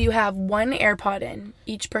 So you have one AirPod in,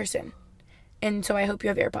 each person. And so I hope you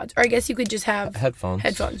have AirPods. Or I guess you could just have... Headphones.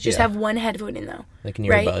 Just have one headphone in, though. Like an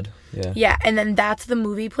earbud. Right? Yeah, and then that's the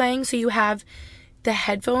movie playing. So you have the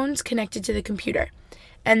headphones connected to the computer.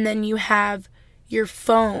 And then you have your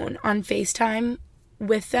phone on FaceTime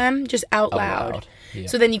with them, just out loud. Yeah.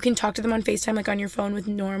 So then you can talk to them on FaceTime, like on your phone with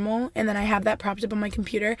normal, and then I have that propped up on my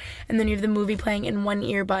computer, and then you have the movie playing in one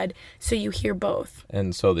earbud, so you hear both.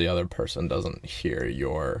 And so the other person doesn't hear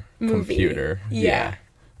your movie. Computer. Yeah.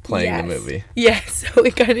 playing the movie. Yeah, so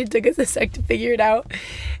it kind of took us a sec to figure it out.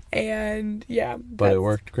 And yeah. But it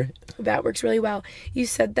worked great. That works really well. You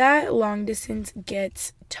said that long distance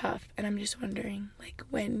gets tough, and I'm just wondering, like,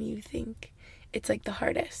 when you think it's, like, the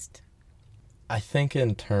hardest? I think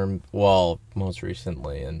most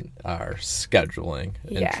recently in our scheduling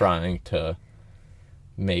and trying to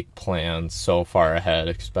make plans so far ahead,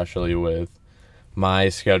 especially with my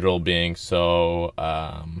schedule being so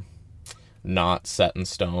not set in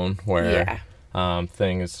stone, where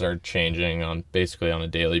things are changing on a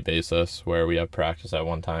daily basis, where we have practice at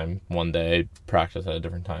one day, practice at a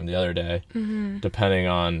different time the other day, depending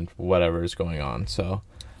on whatever is going on. So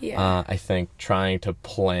I think trying to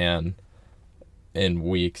plan in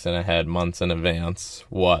weeks and ahead, months in advance,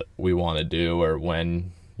 what we want to do or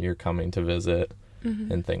when you're coming to visit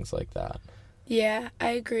and things like that. Yeah, I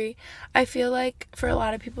agree. I feel like for a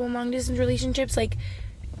lot of people in long distance relationships, like,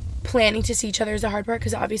 planning to see each other is the hard part,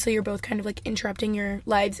 because obviously you're both kind of like interrupting your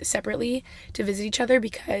lives separately to visit each other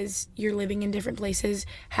because you're living in different places,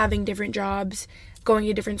 having different jobs, going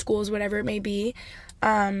to different schools, whatever it may be.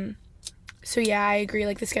 So yeah, I agree,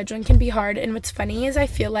 like, the scheduling can be hard. And what's funny is I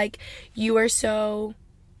feel like you are so,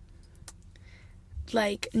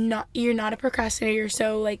 like, you're not a procrastinator, you're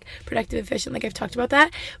so, like, productive, efficient, like, I've talked about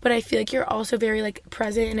that, but I feel like you're also very, like,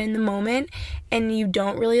 present and in the moment, and you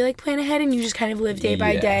don't really, like, plan ahead, and you just kind of live day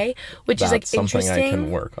by day, which is, like, interesting. Something I can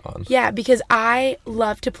work on. Yeah, because I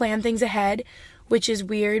love to plan things ahead, which is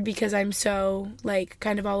weird because I'm so, like,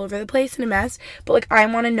 kind of all over the place and a mess, but, like, I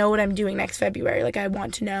want to know what I'm doing next February. Like, I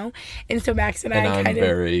want to know. And so Max and I kind of... I'm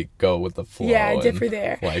very go with the flow. Yeah, differ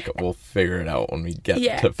there. Like, we'll figure it out when we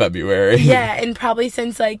get to February. Yeah, and probably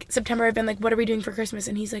since, like, September, I've been like, what are we doing for Christmas?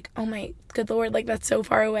 And he's like, oh my good Lord, like, that's so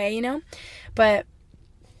far away, you know? But,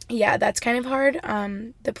 yeah, that's kind of hard,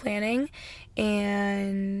 the planning.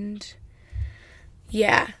 And...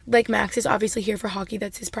 yeah, like, Max is obviously here for hockey.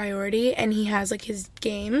 That's his priority, and he has, like, his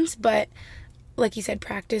games, but like you said,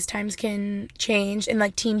 practice times can change, and,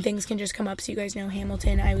 like, team things can just come up. So you guys know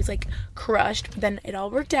Hamilton, I was, like, crushed, but then it all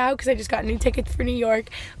worked out because I just got new tickets for New York,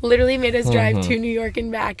 literally made us drive to New York and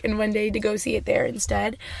back, and one day to go see it there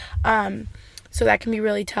instead. So that can be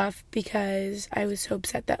really tough because I was so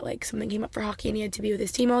upset that, like, something came up for hockey and he had to be with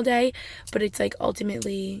his team all day, but it's, like,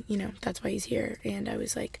 ultimately, you know, that's why he's here. And I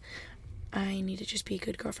was like, I need to just be a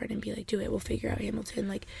good girlfriend and be like, do it, we'll figure out Hamilton.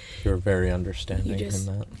 Like, you're very understanding in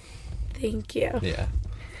that. Thank you. Yeah.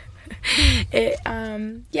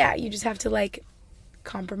 You just have to, like,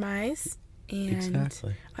 compromise and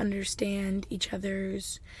understand each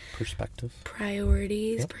other's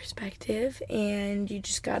priorities, perspective, and you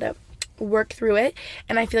just gotta work through it.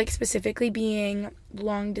 And I feel like specifically being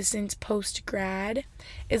long distance post grad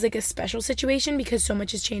is, like, a special situation because so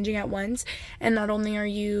much is changing at once, and not only are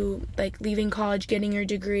you, like, leaving college, getting your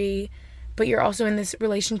degree, but you're also in this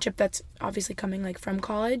relationship that's obviously coming, like, from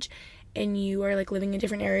college, and you are, like, living in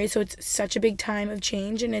different areas. So it's such a big time of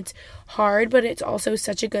change, and it's hard, but it's also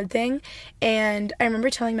such a good thing. And I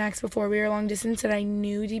remember telling Max before we were long distance that I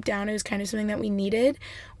knew deep down it was kind of something that we needed,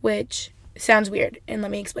 which sounds weird, and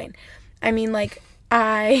let me explain. I mean, like,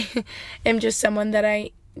 I am just someone that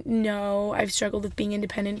I know I've struggled with being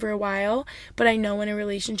independent for a while, but I know in a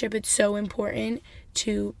relationship it's so important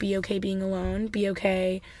to be okay being alone, be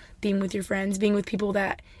okay being with your friends, being with people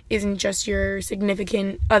that isn't just your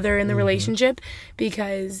significant other in the relationship,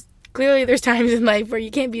 because clearly there's times in life where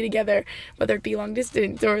you can't be together, whether it be long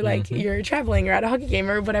distance or, like, you're traveling or at a hockey game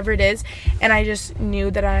or whatever it is. And I just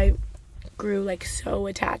knew that I grew, like, so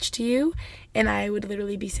attached to you, and I would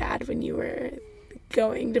literally be sad when you were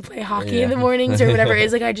going to play hockey in the mornings or whatever it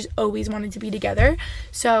is. Like, I just always wanted to be together.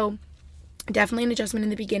 So definitely an adjustment in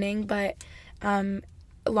the beginning, but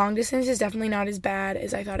long distance is definitely not as bad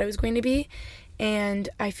as I thought it was going to be. And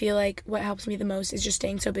I feel like what helps me the most is just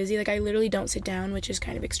staying so busy. Like, I literally don't sit down, which is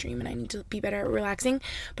kind of extreme, and I need to be better at relaxing,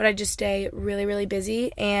 but I just stay really, really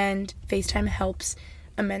busy, and FaceTime helps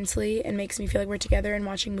immensely and makes me feel like we're together and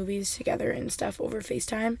watching movies together and stuff over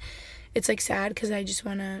FaceTime. It's, like, sad because I just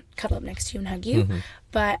want to cuddle up next to you and hug you.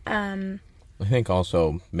 But I think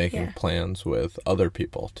also making plans with other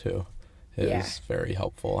people too is very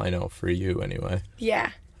helpful. I know for you anyway. Yeah.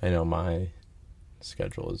 I know my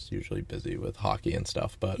schedule is usually busy with hockey and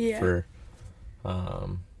stuff, but for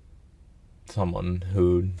someone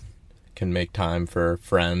who can make time for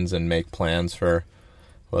friends and make plans for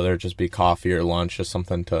whether it just be coffee or lunch, just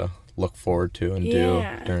something to look forward to and do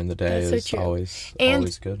during the day is always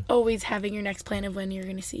good. Always having your next plan of when you're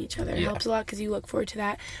going to see each other helps a lot because you look forward to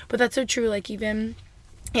that. But that's so true. Like, even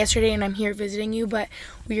yesterday, and I'm here visiting you, but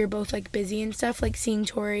we were both, like, busy and stuff, like seeing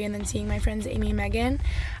Tori and then seeing my friends Amy and Megan.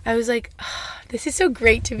 I was like, this is so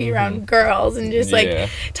great to be around girls and just, like,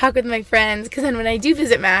 talk with my friends. Because then when I do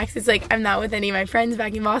visit Max, it's like I'm not with any of my friends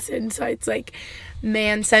back in Boston. So it's, like,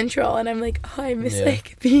 man central. And I'm like, oh, I miss,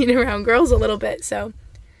 like, being around girls a little bit. So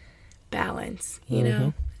balance, you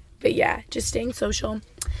know? But, yeah, just staying social.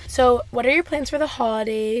 So what are your plans for the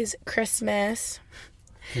holidays, Christmas?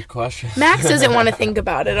 Good question. Max doesn't want to think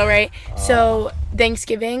about it, all right? So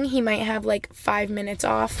Thanksgiving, he might have like 5 minutes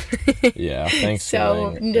off. Yeah, Thanksgiving.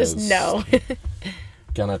 So just no.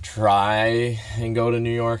 Gonna try and go to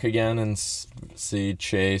New York again and see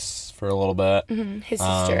Chase for a little bit. His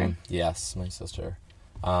sister. Yes, my sister.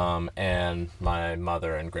 And my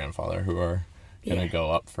mother and grandfather, who are gonna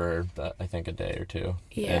go up for, I think, a day or two.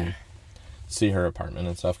 Yeah. And see her apartment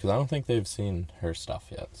and stuff, because I don't think they've seen her stuff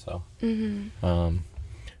yet. So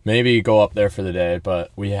maybe go up there for the day, but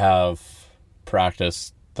we have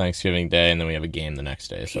practice Thanksgiving Day, and then we have a game the next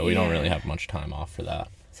day, so we don't really have much time off for that.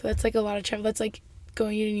 So that's like a lot of travel. That's like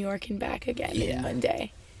going to New York and back again in one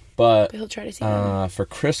day. But he'll try to see them. For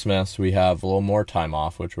Christmas, we have a little more time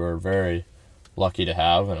off, which we're very lucky to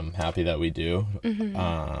have, and I'm happy that we do.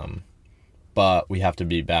 But we have to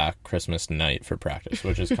be back Christmas night for practice,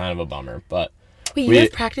 which is kind of a bummer. But wait, you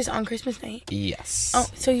have practice on Christmas night? Yes. Oh,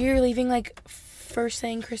 so you're leaving like first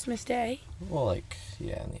thing Christmas Day? Well, like,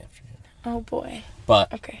 yeah, in the afternoon. Oh, boy.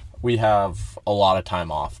 But okay. We have a lot of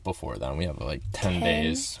time off before then. We have like 10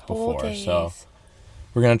 days before. Days. So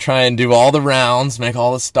we're going to try and do all the rounds, make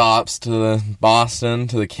all the stops to Boston,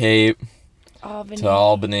 to the Cape, to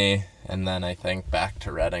Albany, and then I think back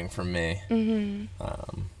to Reading from me.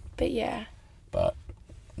 But yeah. But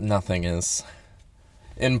nothing is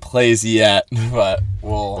in place yet, but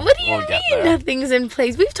we'll get there. Nothing's in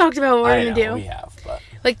place? We've talked about what we're going to do. We have, but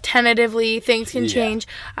like tentatively, things can change.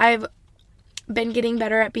 I've been getting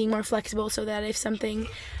better at being more flexible so that if something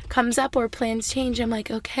comes up or plans change, I'm like,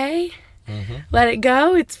 okay, let it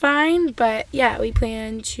go. It's fine. But yeah, we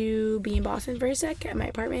plan to be in Boston for a sec at my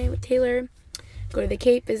apartment with Taylor, go to the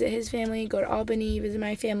Cape, visit his family, go to Albany, visit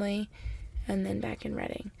my family, and then back in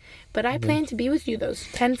Reading. But I plan to be with you those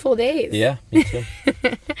 10 full days. Yeah, me too.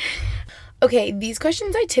 Okay, these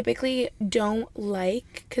questions I typically don't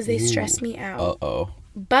like because they stress me out. Uh-oh.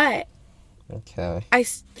 But okay, I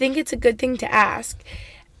think it's a good thing to ask.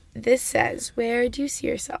 This says, where do you see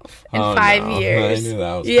yourself in 5 years? I knew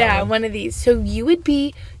that was coming. One of these. So you would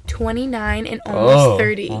be 29 and almost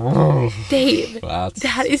 30. Dave,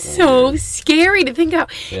 that is so scary to think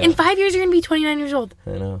about. Yeah. In 5 years, you're going to be 29 years old.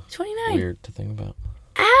 I know. 29. Weird to think about.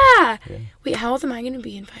 Yeah. Wait, how old am I going to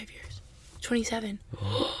be in 5 years? 27.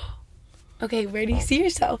 Okay, where do you see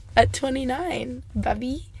yourself at 29,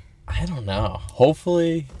 Bubby? I don't know.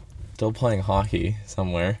 Hopefully, still playing hockey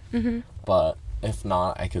somewhere. But if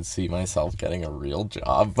not, I could see myself getting a real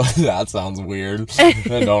job. But that sounds weird.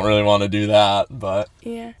 I don't really want to do that. But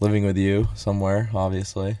living with you somewhere,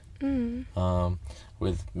 obviously.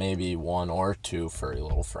 With maybe 1 or 2 furry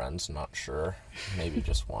little friends. Not sure. Maybe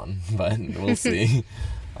just 1. But we'll see.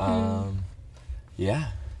 Yeah.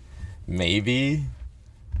 Maybe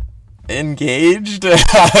engaged.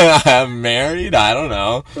 Married. I don't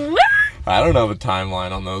know. I don't know the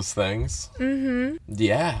timeline on those things.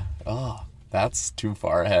 Yeah. Oh, that's too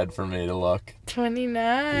far ahead for me to look. 29.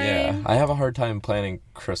 Yeah. I have a hard time planning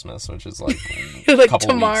Christmas, which is like like a couple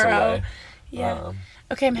tomorrow. weeks away. Yeah.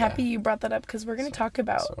 Okay, I'm happy you brought that up because we're going to talk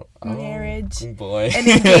about marriage and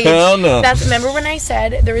engagement. Oh, no. Remember when I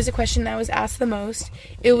said there was a question that was asked the most?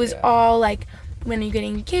 It was all like, when are you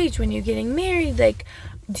getting engaged? When are you getting married? Like,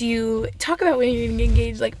 do you talk about when you're getting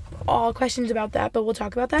engaged? Like, all questions about that, but we'll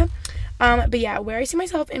talk about that. But yeah, where I see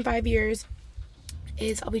myself in 5 years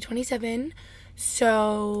is I'll be 27.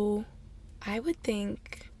 So I would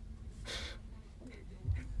think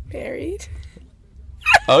married.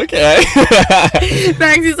 Okay.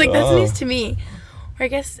 Max is like, that's news to me. Or I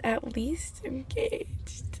guess at least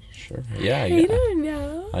engaged. Sure. Yeah. I don't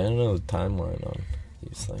know. I don't know the timeline on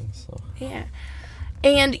these things. So. Yeah.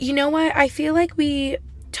 And you know what? I feel like we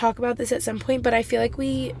talk about this at some point, but I feel like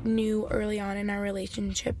we knew early on in our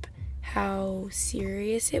relationship how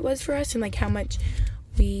serious it was for us and like how much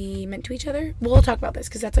we meant to each other. We'll talk about this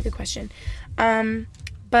because that's like a question.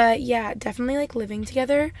 But yeah, definitely like living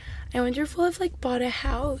together. I wonder if we'll have like bought a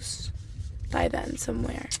house by then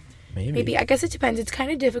somewhere. Maybe. I guess it depends. It's kind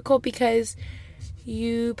of difficult because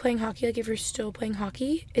you playing hockey, like if you're still playing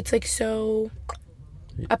hockey, it's like so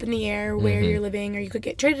up in the air where you're living, or you could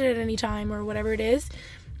get traded at any time or whatever it is.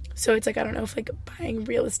 So it's like, I don't know if like buying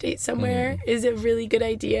real estate somewhere is a really good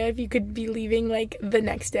idea if you could be leaving like the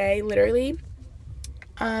next day, literally.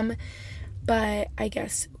 But I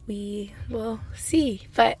guess we will see.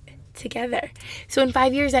 But together. So in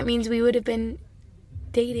 5 years, that means we would have been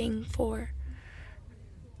dating for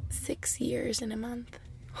 6 years and a month.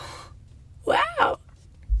 Wow.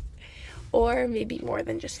 Or maybe more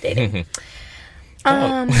than just dating.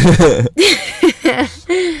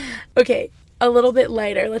 Okay, a little bit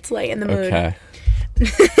lighter. Let's lighten the mood. Okay.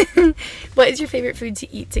 What is your favorite food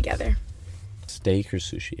to eat together? Steak or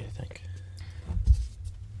sushi, I think.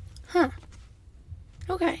 Huh.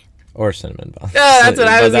 Okay. Or cinnamon buns. Oh, that's what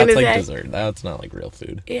I was going to say. That's like dessert. That's not like real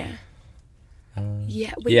food. Yeah.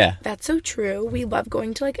 Yeah. That's so true. We love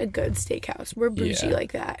going to like a good steakhouse. We're bougie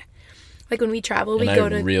like that. Like when we travel, we go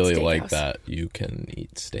to I really steakhouse. like that you can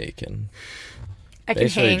eat steak and I can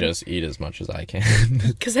basically hang. just eat as much as I can.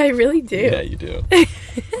 Because I really do. Yeah, you do.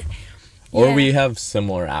 Or we have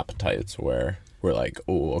similar appetites where we're like,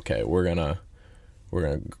 oh, okay, we're gonna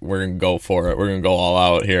go for it. We're gonna go all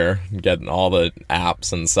out here, getting all the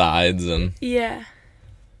apps and sides and yeah.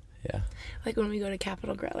 Yeah. Like when we go to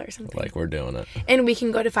Capitol Grill or something. Like we're doing it. And we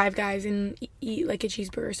can go to Five Guys and eat like a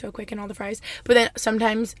cheeseburger so quick and all the fries. But then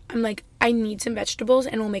sometimes I'm like, I need some vegetables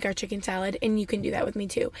and we'll make our chicken salad. And you can do that with me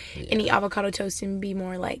too. Yeah. And eat avocado toast and be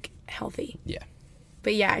more like healthy. Yeah.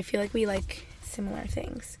 But yeah, I feel like we like similar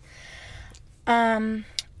things.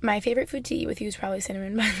 My favorite food to eat with you is probably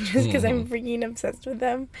cinnamon buns just because I'm freaking obsessed with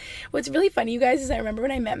them. What's really funny, you guys, is I remember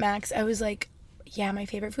when I met Max, I was like, yeah, my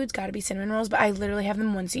favorite food's got to be cinnamon rolls, but I literally have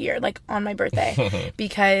them once a year, like on my birthday,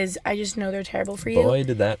 because I just know they're terrible for you. Boy,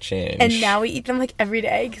 did that change. And now we eat them like every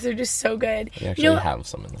day because they're just so good. We actually have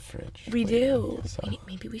some in the fridge. We do. So.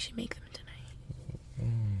 Maybe we should make them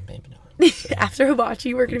tonight. Maybe not. After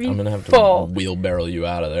hibachi, we're going to be I'm going to have full. to wheelbarrow you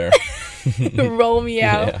out of there. Roll me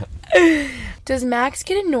out. Yeah. Does Max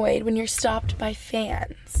get annoyed when you're stopped by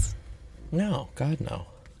fans? No, God, no.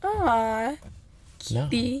 Aww. No.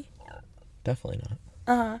 Cutie. Definitely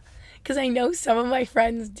not. Because I know some of my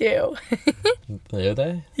friends do. Do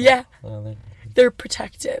they? Yeah. Well, they're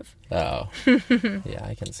protective. Oh. Yeah,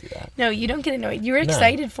 I can see that. No, you don't get annoyed. You're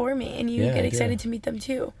excited for me, and you get excited to meet them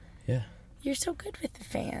too. Yeah. You're so good with the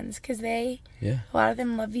fans, because a lot of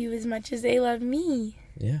them love you as much as they love me.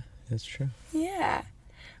 Yeah, that's true. Yeah.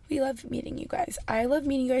 We love meeting you guys. I love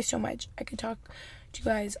meeting you guys so much. I could talk to you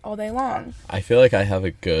guys all day long. I feel like I have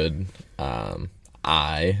a good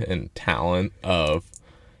eye and talent of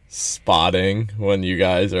spotting when you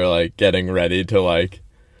guys are like getting ready to like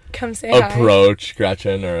come say approach hi.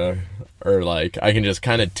 Gretchen or like I can just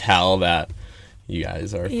kind of tell that you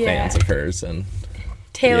guys are fans of hers. And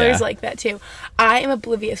Taylor's like that too. I am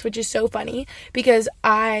oblivious, which is so funny because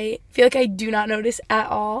I feel like I do not notice at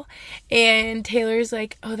all. And Taylor's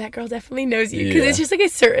like, oh, that girl definitely knows you. Because it's just like a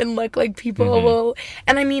certain look, like people will.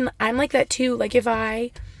 And I mean, I'm like that too. Like if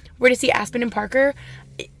I were to see Aspen and Parker,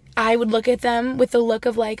 I would look at them with the look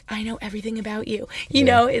of like, I know everything about you. You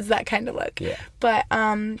know, it's that kind of look. Yeah. But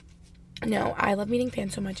no, I love meeting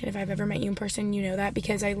fans so much. And if I've ever met you in person, you know that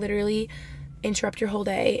because I literally interrupt your whole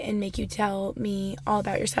day and make you tell me all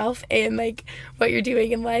about yourself and like what you're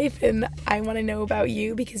doing in life, and I want to know about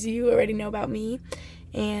you because you already know about me.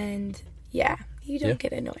 And yeah, you don't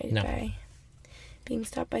get annoyed by being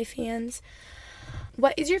stopped by fans.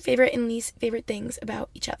 What is your favorite and least favorite things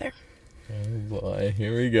about each other? Oh boy,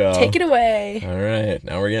 here we go. Take it away. All right,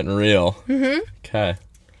 now we're getting real. Okay.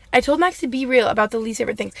 I told Max to be real about the least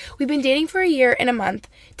favorite things. We've been dating for a year and a month.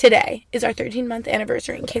 Today is our 13-month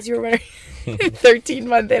anniversary, in case you were wondering.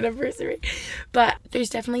 13-month anniversary. But there's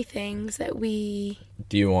definitely things that we...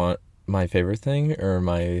 Do you want my favorite thing or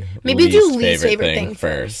my Maybe least do least favorite thing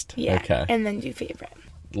first? Yeah, okay. And then do favorite.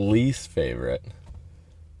 Least favorite.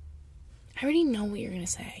 I already know what you're going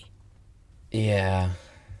to say. Yeah.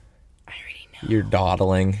 I already know. You're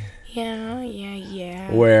dawdling.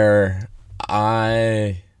 Yeah. Where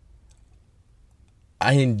I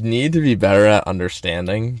need to be better at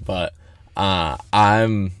understanding, but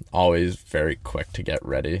I'm always very quick to get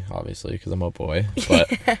ready, obviously, because I'm a boy.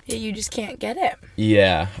 But yeah, you just can't get it.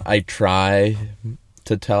 Yeah, I try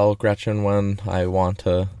to tell Gretchen when I want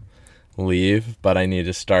to leave, but I need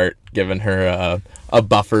to start giving her a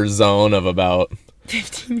buffer zone of about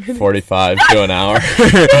 15 minutes. 45 to an hour.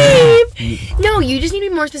 No, you just need to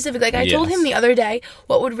be more specific. Like I told him the other day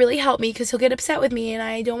what would really help me, because he'll get upset with me and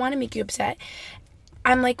I don't want to make you upset.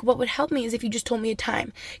 I'm like, what would help me is if you just told me a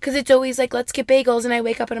time. Because it's always like, let's get bagels. And I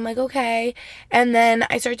wake up and I'm like, okay. And then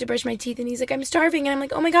I start to brush my teeth and he's like, I'm starving. And I'm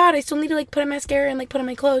like, oh my God, I still need to like put on mascara and like put on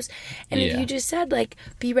my clothes. And if you just said like,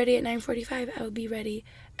 be ready at 9:45, I would be ready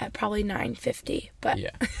at probably 9:50. But yeah.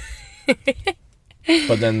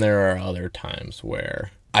 But then there are other times where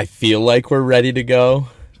I feel like we're ready to go.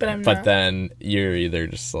 But I'm not. But then you're either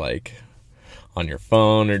just like on your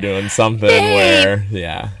phone or doing something where,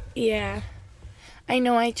 Yeah. I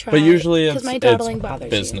know I try. But usually because it's, my dawdling it's bothers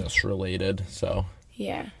business related, so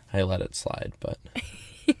Yeah. I let it slide, but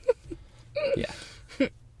yeah.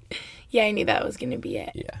 Yeah, I knew that was going to be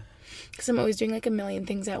it. Yeah. Because I'm always doing like a million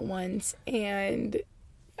things at once, and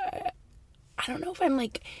I don't know if I'm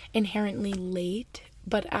like inherently late,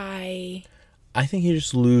 but I think you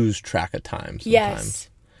just lose track of time sometimes. Yes.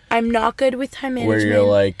 I'm not good with time management. Where you're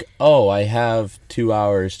like, oh, I have 2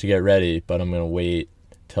 hours to get ready, but I'm going to wait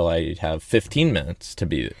till I have 15 minutes to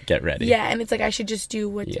get ready. Yeah, and it's like I should just do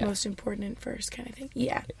what's most important first kind of thing.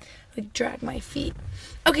 Yeah. Like drag my feet.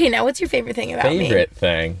 Okay, now what's your favorite thing about me? Favorite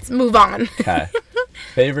thing. Let's move on. Okay.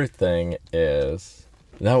 Favorite thing is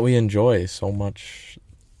that we enjoy so much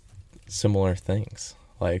similar things.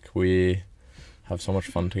 Like, we have so much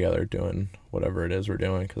fun together doing whatever it is we're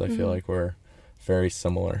doing, because I feel like we're very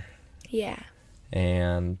similar. Yeah.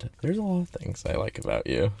 And there's a lot of things I like about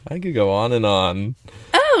you. I could go on and on.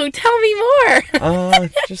 Oh, tell me more.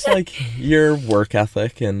 Just like your work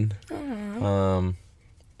ethic and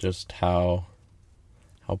just how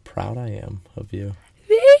proud I am of you.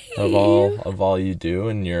 Of all you do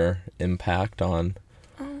and your impact on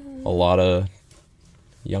a lot of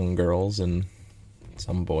young girls and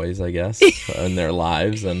some boys, I guess, in their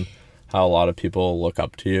lives, and how a lot of people look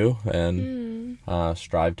up to you and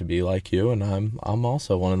strive to be like you, and I'm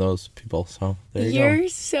also one of those people. So there you go. You're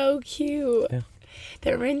so cute. Yeah.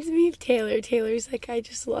 That reminds me of Taylor. Taylor's like, I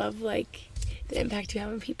just love like the impact you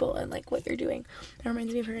have on people and like what you're doing. That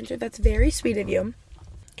reminds me of her answer. That's very sweet of you.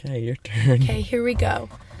 Okay, your turn. Okay, here we go.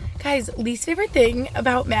 Guys, least favorite thing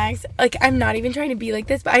about Max, like, I'm not even trying to be like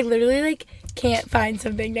this, but I literally, like, can't find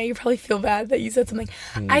something. Now you probably feel bad that you said something.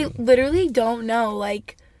 I literally don't know.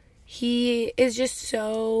 Like, he is just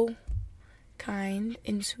so kind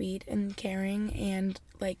and sweet and caring and,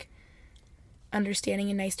 like, understanding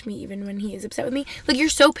and nice to me even when he is upset with me. Like, you're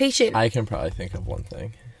so patient. I can probably think of one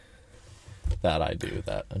thing that I do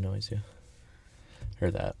that annoys you. Or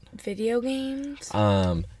that. Video games?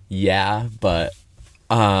 Yeah, but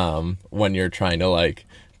when you're trying to like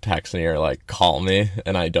text me or like call me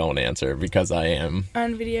and I don't answer because I am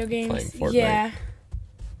on video games playing Fortnite. Yeah.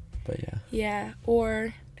 But yeah. Yeah.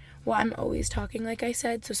 Or well, I'm always talking, like I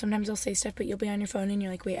said, so sometimes I'll say stuff but you'll be on your phone and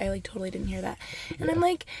you're like, wait, I like totally didn't hear that. And I'm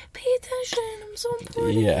like, pay attention, I'm so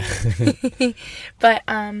important. Yeah. But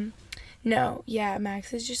no, yeah,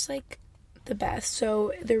 Max is just like the best.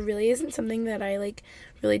 So there really isn't something that I like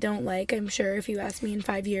really don't like. I'm sure if you ask me in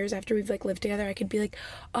 5 years after we've like lived together, I could be like,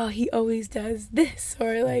 oh, he always does this,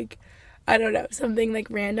 or like, I don't know, something like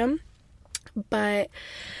random. But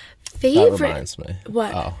favorite, that reminds me.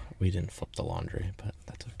 What? Oh, we didn't flip the laundry, but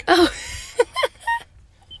that's okay.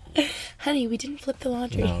 Oh. Honey, we didn't flip the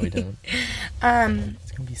laundry. No, we didn't.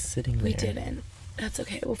 It's gonna be sitting there. We didn't. That's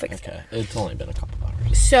okay, we'll fix it. Okay, it's only been a couple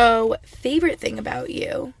hours. So favorite thing about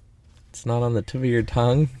you? It's not on the tip of your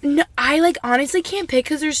tongue? No, I like honestly can't pick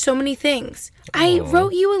because there's so many things. I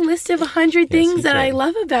wrote you a list of 100 things that I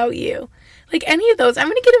love about you. Like any of those, I'm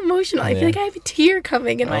gonna get emotional. I feel like I have a tear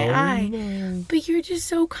coming in my eye. No. But you're just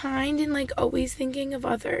so kind and like always thinking of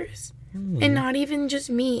others. And not even just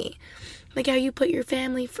me. Like how you put your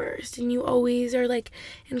family first and you always are like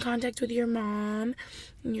in contact with your mom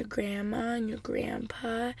and your grandma and your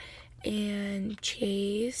grandpa and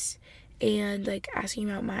Chase. And, like,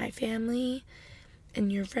 asking about my family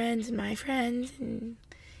and your friends and my friends. And,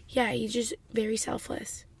 yeah, he's just very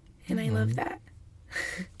selfless. And I love that.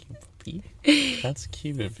 That's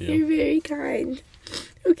cute of you. You're very kind.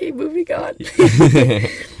 Okay, moving on.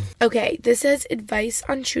 Okay, this says advice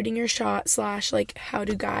on shooting your shot / like, how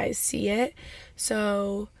do guys see it?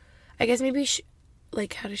 So, I guess maybe,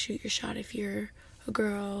 like, how to shoot your shot if you're a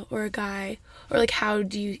girl or a guy. Or, like, how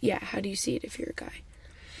do you see it if you're a guy?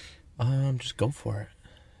 Just go for it.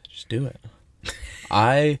 Just do it.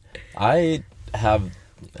 I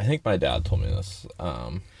think my dad told me this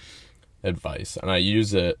advice, and I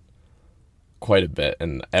use it quite a bit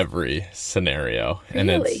in every scenario. Really? And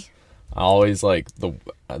it's always like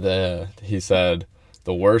he said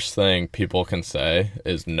the worst thing people can say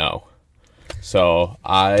is no. So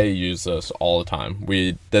I use this all the time.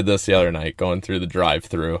 We did this the other night going through the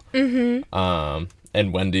drive-thru.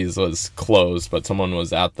 And Wendy's was closed, but someone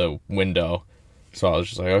was at the window. So I was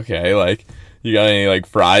just like, okay, like, you got any, like,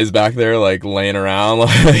 fries back there, like, laying around, like,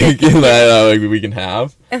 that we can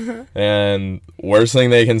have? And worst thing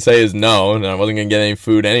they can say is no, and I wasn't going to get any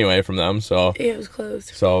food anyway from them, so. Yeah, it was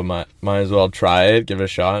closed. So might as well try it, give it a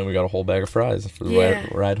shot, and we got a whole bag of fries for the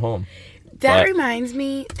ride home. Reminds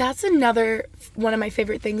me, that's another one of my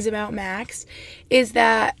favorite things about Max, is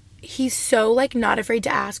that he's so, like, not afraid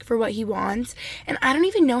to ask for what he wants. And I don't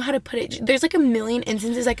even know how to put it. There's, like, a million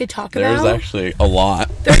instances I could talk about. There's actually a lot.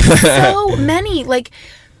 There's so many. Like,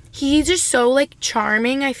 he's just so, like,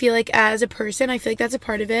 charming, I feel like, as a person. I feel like that's a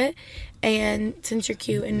part of it. And since you're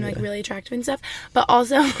cute and, like, really attractive and stuff. But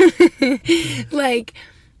also, like,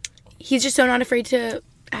 he's just so not afraid to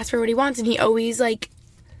ask for what he wants. And he always, like,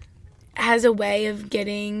 has a way of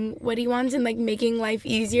getting what he wants and, like, making life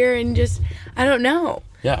easier. And just, I don't know.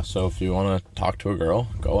 Yeah, so if you want to talk to a girl,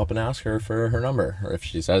 go up and ask her for her number. Or if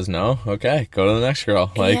she says no, okay, go to the next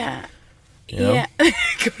girl. Like, yeah. You know? Yeah.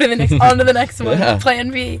 Go to the next, on to the next one. Yeah.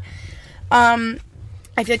 Plan B. I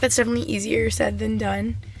feel like that's definitely easier said than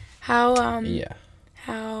done. How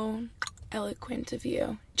eloquent of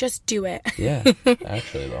you. Just do it. Yeah,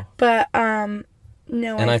 actually, though. But,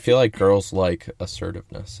 no. And I feel like girls like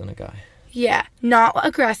assertiveness in a guy. Yeah, not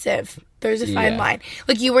aggressive. There's a fine line.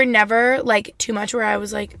 Like, you were never, like, too much where I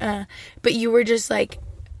was like, but you were just, like,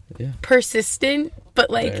 persistent,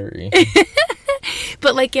 but, like, Very.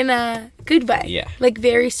 but, like, in a good way. Yeah. Like,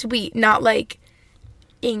 very sweet, not, like,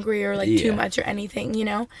 angry or, like, too much or anything, you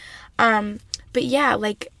know? But, yeah,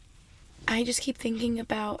 like, I just keep thinking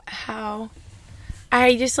about how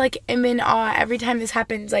I just, like, am in awe every time this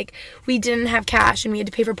happens. Like, we didn't have cash and we had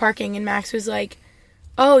to pay for parking, and Max was like,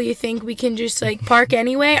 oh, you think we can just, like, park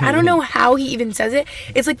anyway? I don't know how he even says it.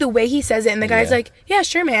 It's, like, the way he says it, and the guy's like, yeah,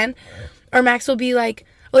 sure, man. Or Max will be like,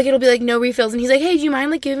 it'll be, like, no refills, and he's like, hey, do you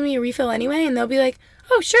mind, like, giving me a refill anyway? And they'll be like,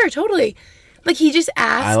 oh, sure, totally. Like, he just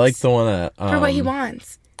asks I like the one that... for what he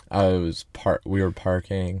wants. We were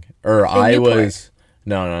parking... Or I was...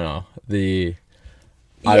 No.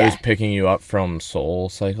 I was picking you up from Soul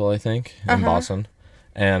Cycle, I think, in Boston.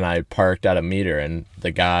 And I parked at a meter, and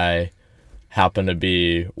the guy happened to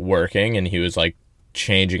be working, and he was, like,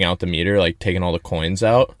 changing out the meter, like, taking all the coins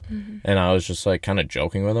out. And I was just, like, kind of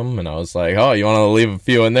joking with him, and I was like, oh, you want to leave a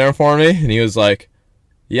few in there for me? And he was like,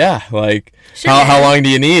 yeah, like, sure, how long do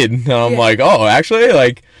you need? And I'm like, oh, actually,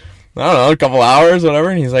 like, I don't know, a couple hours, whatever.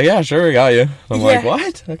 And he's like, yeah, sure, we got you. I'm like,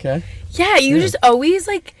 what? Okay. Yeah, you just always,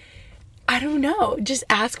 like, I don't know, just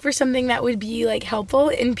ask for something that would be, like, helpful,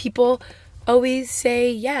 and people always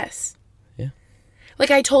say yes. Yeah.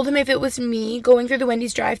 Like, I told him if it was me going through the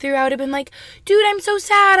Wendy's drive-thru, I would have been like, dude, I'm so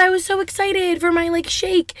sad. I was so excited for my, like,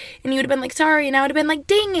 shake. And he would have been like, sorry. And I would have been like,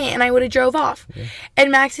 dang it. And I would have drove off. Yeah.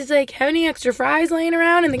 And Max is like, have any extra fries laying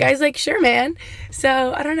around? And the guy's like, sure, man.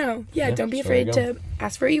 So, I don't know. Yeah, don't be afraid to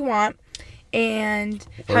ask for what you want. And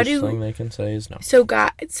Worst thing they can say is no.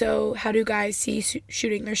 So how do guys see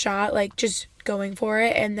shooting their shot? Like, just going for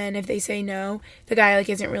it, and then if they say no, the guy, like,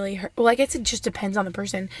 isn't really hurt. Well, I guess it just depends on the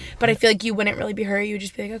person, but I feel like you wouldn't really be hurt. You would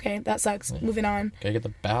just be like, okay, that sucks. Moving on. Gotta get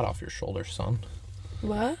the bat off your shoulder, son.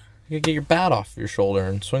 What? You gotta get your bat off your shoulder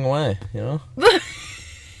and swing away, you know?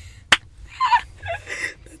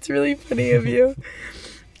 That's really funny of you.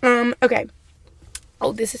 Okay.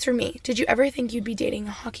 Oh, this is for me. Did you ever think you'd be dating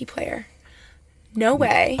a hockey player? No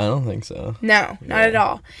way. I don't think so. No, not at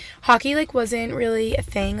all. Hockey, like, wasn't really a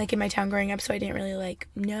thing, like, in my town growing up, so I didn't really, like,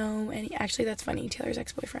 know any. Actually, that's funny. Taylor's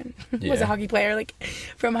ex-boyfriend was a hockey player, like,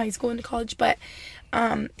 from high school into college, but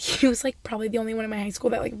he was, like, probably the only one in my high school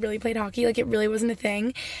that, like, really played hockey. Like, it really wasn't a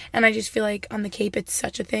thing, and I just feel like on the Cape it's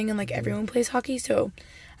such a thing, and, like, everyone plays hockey, so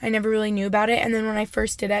I never really knew about it. And then when I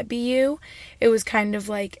first did at BU, it was kind of,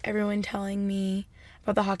 like, everyone telling me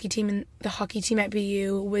about the hockey team, and the hockey team at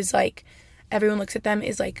BU was, like, everyone looks at them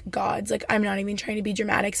as, like, gods. Like, I'm not even trying to be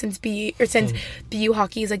dramatic, since BU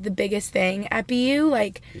hockey is, like, the biggest thing at BU.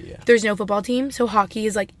 Like, there's no football team, so hockey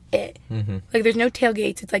is, like, it. Like, there's no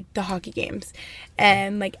tailgates. It's, like, the hockey games.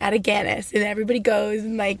 And, like, at Aganis, and everybody goes,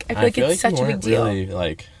 and, like, I feel like it's such a big deal. Really,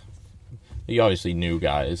 like, you obviously knew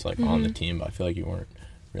guys, like, on the team, but I feel like you weren't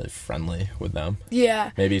really friendly with them.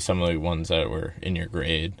 Yeah. Maybe some of the ones that were in your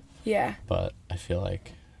grade. Yeah. But I feel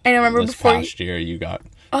like I remember this past year you got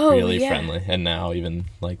really friendly, and now even,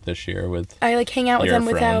 like, this year with I, like, hang out with them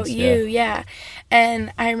without you.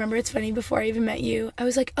 And I remember, it's funny, before I even met you, I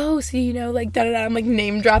was like, oh, so, you know, like, da-da-da, I'm, like,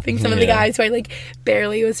 name dropping some of the guys who I, like,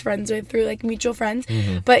 barely was friends with through, like, mutual friends.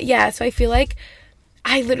 But yeah, so I feel like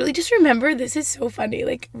I literally just remember, this is so funny,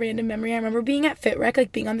 like, random memory. I remember being at FitRec,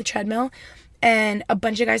 like, being on the treadmill, and a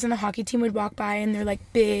bunch of guys on the hockey team would walk by, and they're, like,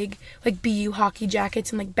 big, like, BU hockey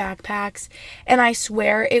jackets and, like, backpacks, and I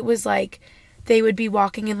swear it was, like, they would be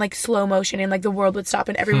walking in, like, slow motion, and, like, the world would stop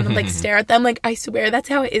and everyone would, like, stare at them. Like, I swear that's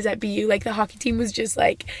how it is at BU. Like, the hockey team was just,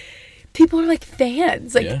 like, people are, like,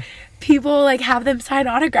 fans. Like, people, like, have them sign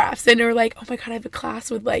autographs and are like, oh my god, I have a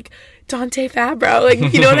class with, like, Dante Fabro.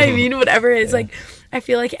 Like, you know what I mean? Whatever it is. Like, I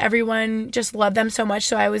feel like everyone just loved them so much,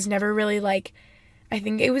 so I was never really, like, I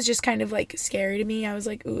think it was just kind of like scary to me. I was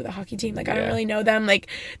like, ooh, the hockey team, like I don't Yeah. really know them, like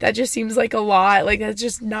that just seems like a lot, like that's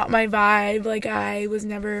just not my vibe. Like I was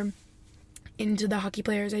never into the hockey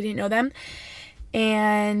players, I didn't know them.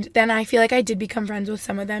 And then I feel like I did become friends with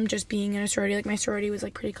some of them just being in a sorority. Like my sorority was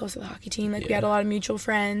like pretty close to the hockey team. Like we had a lot of mutual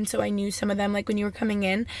friends, so I knew some of them like when you were coming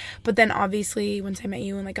in. But then obviously once I met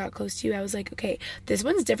you and like got close to you, I was like, okay, this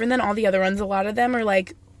one's different than all the other ones. A lot of them are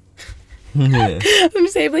like I'm gonna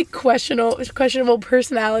say like questionable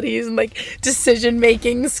personalities and like decision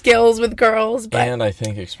making skills with girls. But And I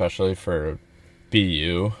think especially for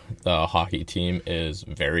BU, the hockey team is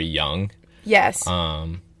very young. yes,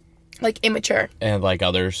 like immature. And like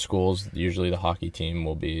other schools, usually the hockey team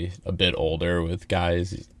will be a bit older with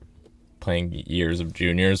guys playing years of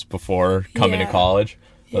juniors before coming to Yeah. college.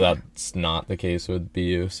 But that's not the case with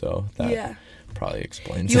BU, so that Yeah. probably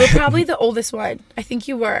explains You were it. probably the oldest one. I think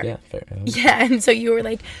you were. Yeah, fair enough. Yeah, and so you were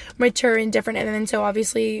like mature and different, and then so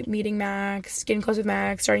obviously meeting Max, getting close with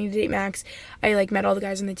Max, starting to date Max, I like met all the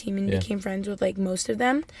guys on the team and Yeah. became friends with like most of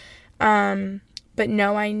them. But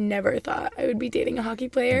no, I never thought I would be dating a hockey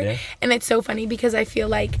player. Yeah. And it's so funny because I feel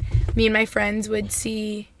like me and my friends would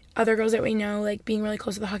see other girls that we know like being really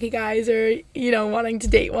close to the hockey guys or, you know, wanting to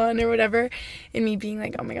date one or whatever, and me being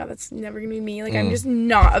like, oh my god, that's never gonna be me. Like I'm just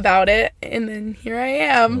not about it. And then here I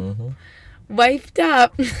am. Wiped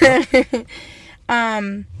up.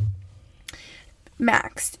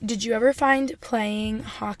 Max, did you ever find playing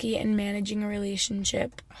hockey and managing a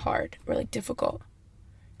relationship hard or like difficult?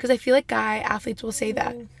 Because I feel like guy athletes will say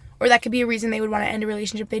that, or that could be a reason they would want to end a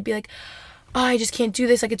relationship. They'd be like, oh, I just can't do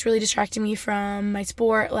this, like it's really distracting me from my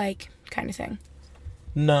sport, like kind of thing.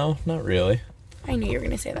 No, not really. I knew you were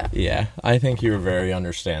gonna say that. Yeah, I think you were very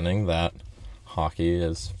understanding that hockey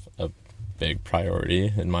is a big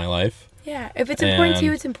priority in my life. Yeah, if it's important to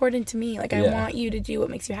you, And- it's important to me. Like I Yeah. want you to do what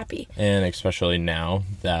makes you happy. And especially now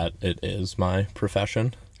that it is my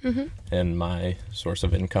profession and my source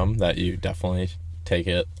of income, that you definitely take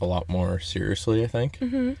it a lot more seriously, I think.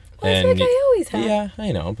 Well, I feel like I always have. Yeah,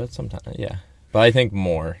 I know, but sometimes, yeah. But I think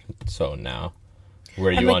more so now,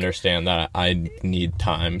 where I'm you like- understand that I need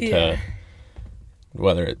time Yeah. to,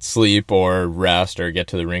 whether it's sleep or rest or get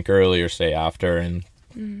to the rink early or stay after and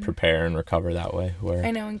prepare and recover that way. Where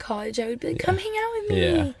I know in college I would be like, come hang out with me.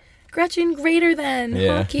 Yeah. Gretchen, greater than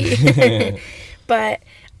Yeah. hockey. But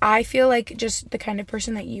I feel like just the kind of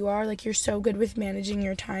person that you are, like you're so good with managing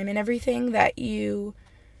your time and everything that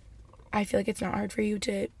I feel like it's not hard for you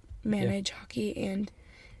to manage hockey and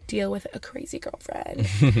deal with a crazy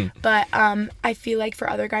girlfriend. But I feel like for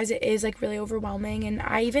other guys it is like really overwhelming, and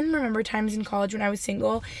I even remember times in college when I was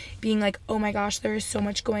single being like, oh my gosh, there is so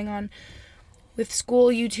much going on with school,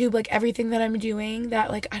 YouTube, like everything that I'm doing that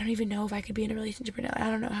like I don't even know if I could be in a relationship or not. I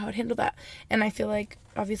don't know how I'd handle that. And I feel like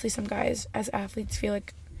obviously some guys as athletes feel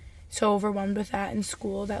like so overwhelmed with that in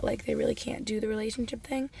school that like they really can't do the relationship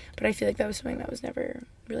thing. But I feel like that was something that was never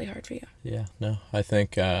really hard for you. Yeah, no, I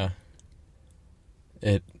think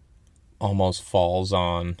it almost falls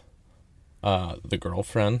on the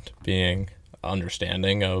girlfriend being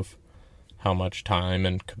understanding of how much time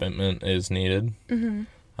and commitment is needed.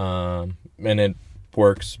 And it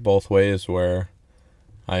works both ways, where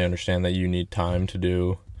I understand that you need time to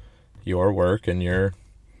do your work and your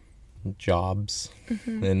jobs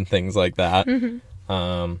and things like that,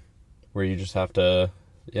 where you just have to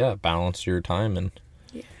balance your time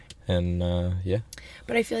and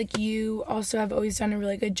But I feel like you also have always done a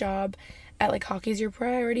really good job at like hockey's your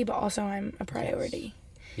priority, but also I'm a priority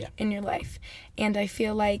Yeah. in your life. And I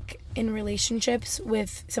feel like in relationships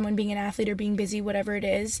with someone being an athlete or being busy, whatever it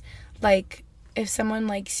is, like if someone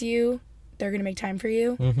likes you, they're going to make time for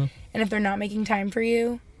you. And if they're not making time for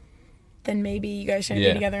you, then maybe you guys shouldn't be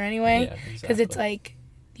Yeah. together anyway. Yeah, Because it's exactly. like,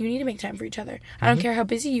 you need to make time for each other. I don't care how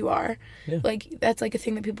busy you are. Yeah. Like, that's like a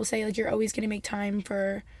thing that people say. Like, you're always going to make time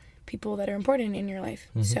for people that are important in your life.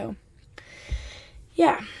 So,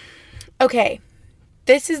 yeah. Okay.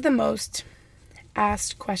 This is the most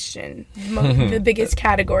asked question. The biggest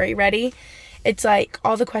category. Ready? It's like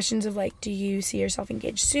all the questions of like, do you see yourself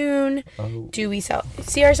engaged soon? Oh. Do we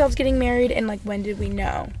see ourselves getting married? And like, when did we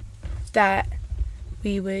know that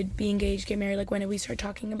we would be engaged, get married? Like, when did we start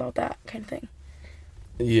talking about that kind of thing?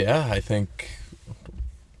 Yeah, I think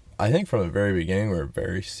from the very beginning we were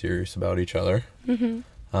very serious about each other, and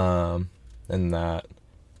that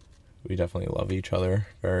we definitely love each other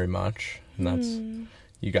very much, and that's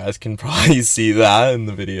you guys can probably see that in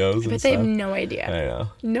the videos. But and they have stuff. no idea. I know.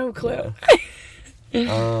 No clue.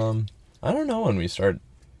 I don't know when we started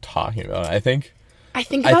talking about it. I think I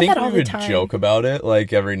think about that all we the would time. joke about it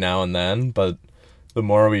like every now and then, but the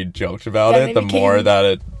more we joked about Then it, it the became more that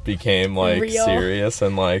it became like real. serious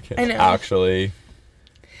and like I know. actually.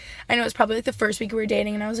 I know it was probably like the first week we were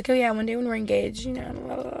dating, and I was like, oh yeah, one day when we're engaged, you know,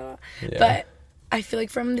 blah, blah, blah. Yeah. But I feel like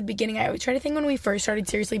from the beginning, I always try to think when we first started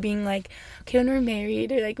seriously being like, okay, when we're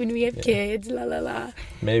married, or like when we have kids, la la la.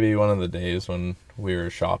 Maybe one of the days when we were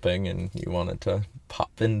shopping and you wanted to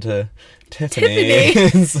pop into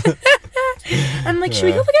Tiffany's. I'm like, should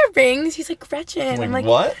we go look at rings? He's like, Gretchen. I'm like,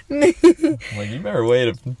 what? Like, you better wait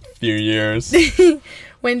a few years.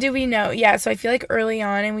 When do we know? Yeah, so I feel like early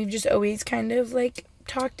on, and we've just always kind of like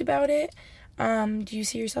talked about it. Do you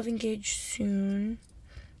see yourself engaged soon?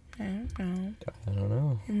 I don't know. I don't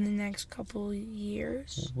know. In the next couple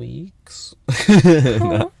years? Weeks?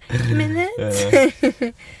 Oh, minutes? Yeah.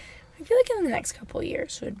 I feel like in the next couple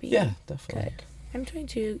years would be definitely. good. I'm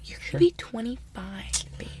 22. You're Sure. going to be 25,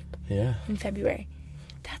 babe, Yeah. in February.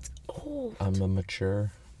 That's old. I'm a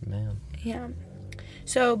mature man. Yeah.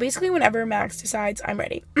 So basically whenever Max decides, I'm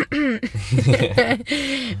ready.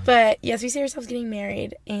 But yes, we see ourselves getting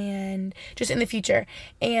married and just in the future.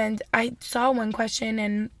 And I saw one question,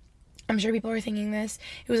 and I'm sure people are thinking this.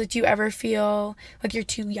 It was like, do you ever feel like you're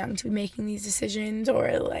too young to be making these decisions,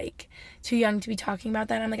 or like too young to be talking about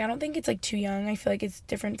that? I'm like, I don't think it's like too young. I feel like it's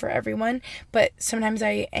different for everyone. But sometimes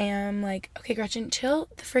I am like, okay, Gretchen, chill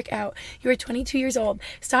the frick out. You are 22 years old.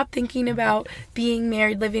 Stop thinking about being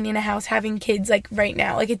married, living in a house, having kids like right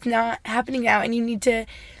now. Like, it's not happening now, and you need to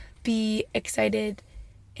be excited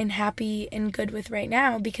and happy and good with right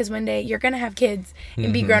now, because one day you're gonna have kids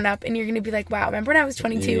and be grown up, and you're gonna be like, wow, remember when I was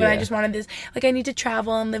 22 and I just wanted this? Like, I need to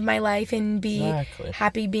travel and live my life and be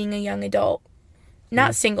happy being a young adult,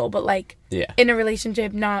 not single, but like in a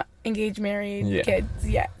relationship, not engaged, married, kids.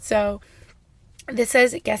 So this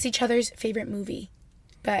says guess each other's favorite movie,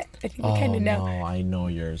 but I think we kind of know. No, I know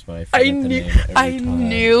yours, but I forget the name every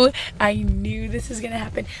time. I knew this was gonna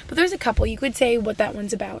happen. But there's a couple. You could say what that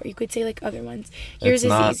one's about, or you could say like other ones. Yours It's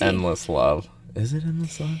not is easy. Endless Love. Is it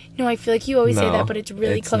Endless Love? No, I feel like you always say No, that, but it's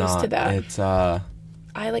really it's close not. to that. It's I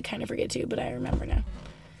like kind of forget too, but I remember now.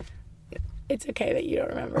 It's okay that you don't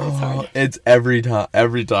remember. It's hard. It's every time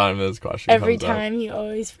this question Every comes up. time you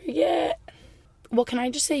always forget. Well, can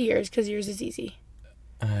I just say yours, because yours is easy?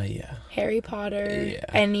 Yeah. Harry Potter. Yeah.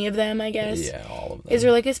 Any of them, I guess. Yeah, all of them. Is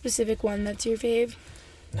there like a specific one that's your fave?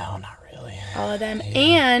 No, not really. All of them.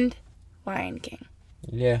 Yeah. And Lion King.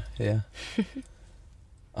 Yeah.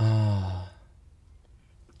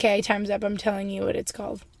 Okay, time's up. I'm telling you what it's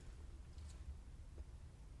called.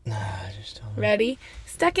 Just tell me. Ready?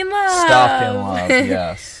 Stuck in Love. Stuck in Love,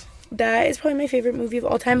 yes. That is probably my favorite movie of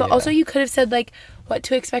all time. But also, you could have said like What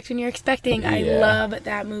to Expect When You're Expecting. I love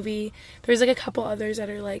that movie. There's like a couple others that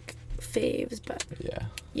are like faves, but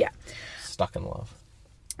yeah. Stuck in Love.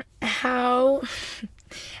 How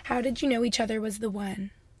did you know each other was the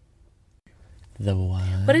one? The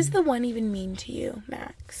one. What does the one even mean to you,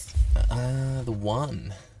 Max? The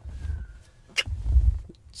one.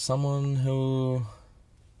 Someone who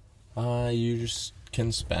you just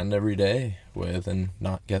can spend every day with and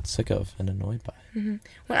not get sick of and annoyed by. Mm-hmm.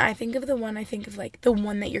 When I think of the one, I think of like the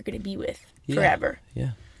one that you're going to be with forever.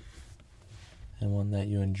 Yeah. And one that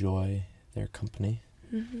you enjoy their company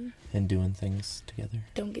and doing things together.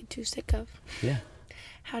 Don't get too sick of. Yeah.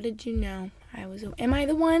 How did you know I was? Am I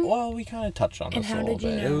the one? Well, we kind of touched on this a little bit.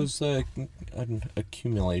 And how did you know? It was an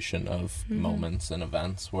accumulation of moments and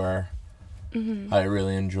events where I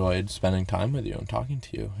really enjoyed spending time with you and talking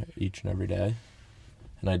to you each and every day.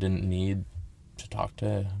 And I didn't need to talk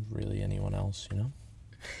to really anyone else, you know?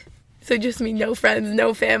 So just me, no friends,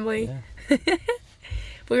 no family. Yeah.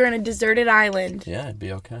 If we were on a deserted island. Yeah, I'd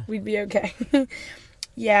be okay. We'd be okay.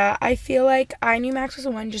 Yeah, I feel like I knew Max was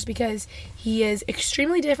the one just because he is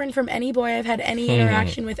extremely different from any boy I've had any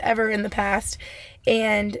interaction with ever in the past.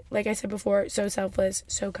 And like I said before, so selfless,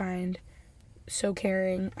 so kind, so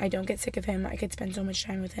caring. I don't get sick of him. I could spend so much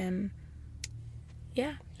time with him.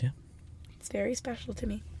 Yeah. Yeah. It's very special to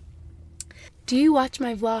me. Do you watch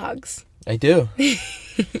my vlogs? I do.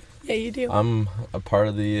 Yeah, you do. I'm a part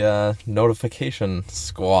of the notification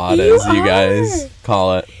squad, as you guys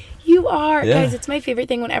call it. You are. Yeah. Guys, it's my favorite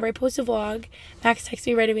thing. Whenever I post a vlog, Max texts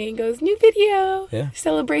me right away and goes, new video. Yeah.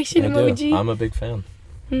 Celebration I emoji. do. I'm a big fan.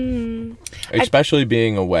 Especially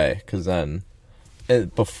being away, because then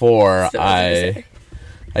before So I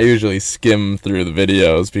usually skim through the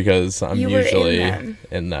videos because I'm You were usually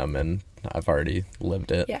in them. and I've already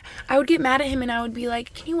lived it. Yeah. I would get mad at him and I would be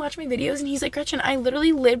like, can you watch my videos? And he's like, Gretchen, I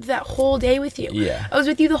literally lived that whole day with you. Yeah. I was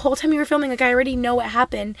with you the whole time you were filming. Like, I already know what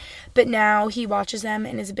happened. But now he watches them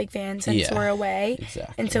and is a big fan since we're away.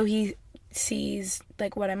 Exactly. And so he sees,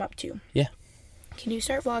 like, what I'm up to. Yeah. can you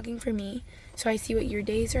start vlogging for me so I see what your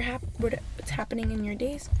days are what's happening in your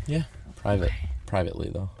days? Yeah, privately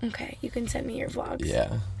though. Okay, you can send me your vlogs.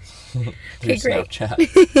 Yeah. Okay, great.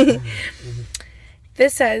 Snapchat.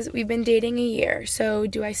 This says, we've been dating a year, so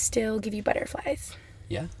do I still give you butterflies?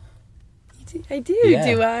 Yeah. I do, Yeah.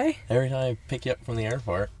 do I? Every time I pick you up from the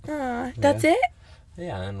airport. Aw, that's it?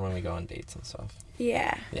 Yeah, and when we go on dates and stuff.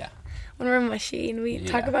 Yeah. Yeah. When we're mushy and we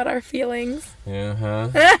talk Yeah. about our feelings. Uh-huh.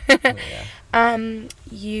 Yeah.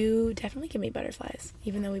 You definitely give me butterflies,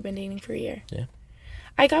 even though we've been dating for a year. Yeah.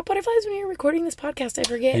 I got butterflies when you were recording this podcast. I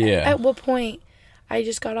forget at what point I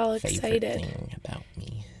just got all excited. Favorite thing about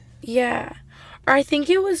me. Yeah. Or I think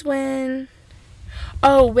it was when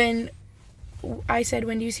I said,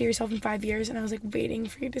 when do you see yourself in 5 years? And I was like waiting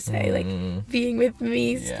for you to say like being with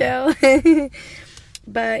me still.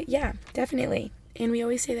 But yeah, definitely. And we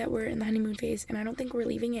always say that we're in the honeymoon phase, and I don't think we're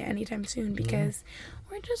leaving it anytime soon because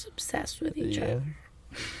we're just obsessed with each other.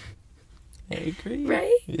 I agree.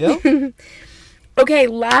 Right? Yep. Okay,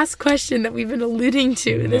 last question that we've been alluding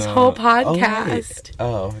to this whole podcast.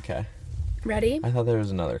 Oh, okay. Ready? I thought there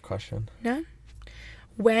was another question. No?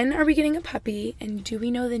 When are we getting a puppy, and do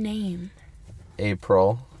we know the name?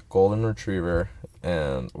 April, golden retriever,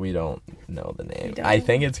 and we don't know the name. I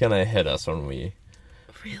think it's gonna hit us when we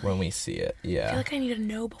see it. Yeah. I feel like I need to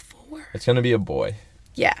know before. It's gonna be a boy.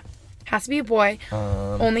 Yeah. Has to be a boy.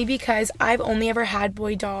 Only because I've only ever had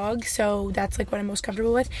boy dogs, so that's like what I'm most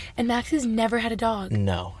comfortable with. And Max has never had a dog.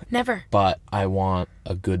 No. Never. But I want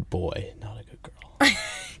a good boy, not a good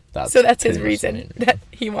girl. So that's his reason that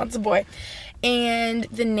he wants a boy. And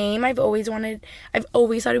the name I've always thought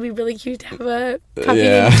it'd be really cute to have a puppy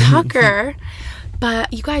named Tucker.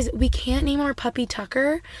 But you guys, we can't name our puppy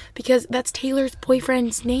Tucker because that's Taylor's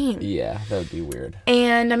boyfriend's name. Yeah, that would be weird.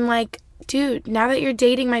 And I'm like, dude, now that you're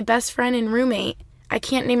dating my best friend and roommate, I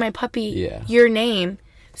can't name my puppy your name.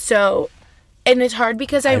 So, and it's hard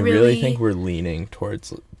because I really think we're leaning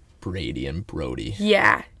towards Brady and Brody.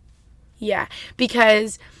 Yeah. Yeah.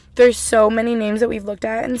 Because there's so many names that we've looked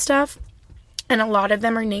at and stuff. And a lot of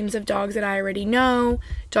them are names of dogs that I already know,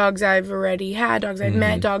 dogs I've already had, dogs I've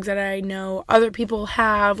met, dogs that I know other people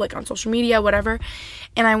have, like on social media, whatever.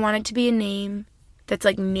 And I want it to be a name that's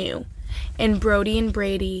like new. And Brody and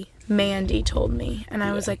Brady, Mandy told me. And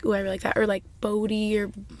I was like, ooh, I really like that. Or like Bodie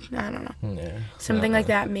or, I don't know. Yeah. Something like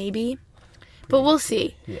that, maybe. But we'll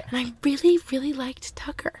see. Yeah. And I really, really liked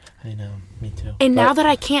Tucker. I know, me too. And now that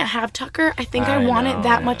I can't have Tucker, I think I want it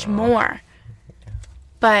that much more.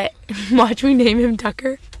 But watch me name him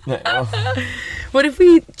Tucker. What if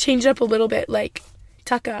we change it up a little bit, like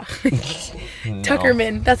Tucka?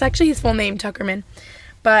 Tuckerman. That's actually his full name, Tuckerman.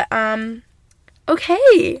 But,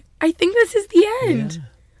 okay. I think this is the end. Yeah.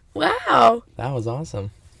 Wow. That was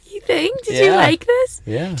awesome. You think? Did you like this?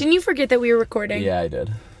 Yeah. Didn't you forget that we were recording? Yeah, I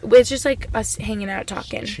did. It's just like us hanging out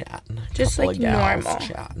talking. Chatting. Just like normal.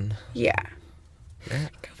 Chatting. Yeah.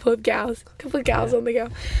 Couple of gals on the go.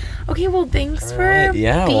 Okay, well, thanks for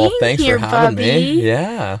being thanks here, for having Bubby. Me.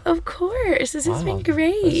 Yeah. Of course. This has been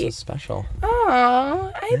great. This is special.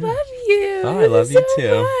 Oh, I love you. Oh, I love you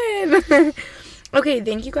too. Okay,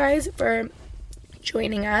 thank you guys for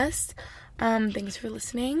joining us. Thanks for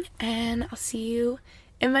listening, and I'll see you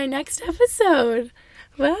in my next episode.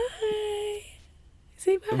 Bye.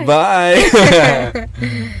 Say bye.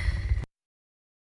 Bye.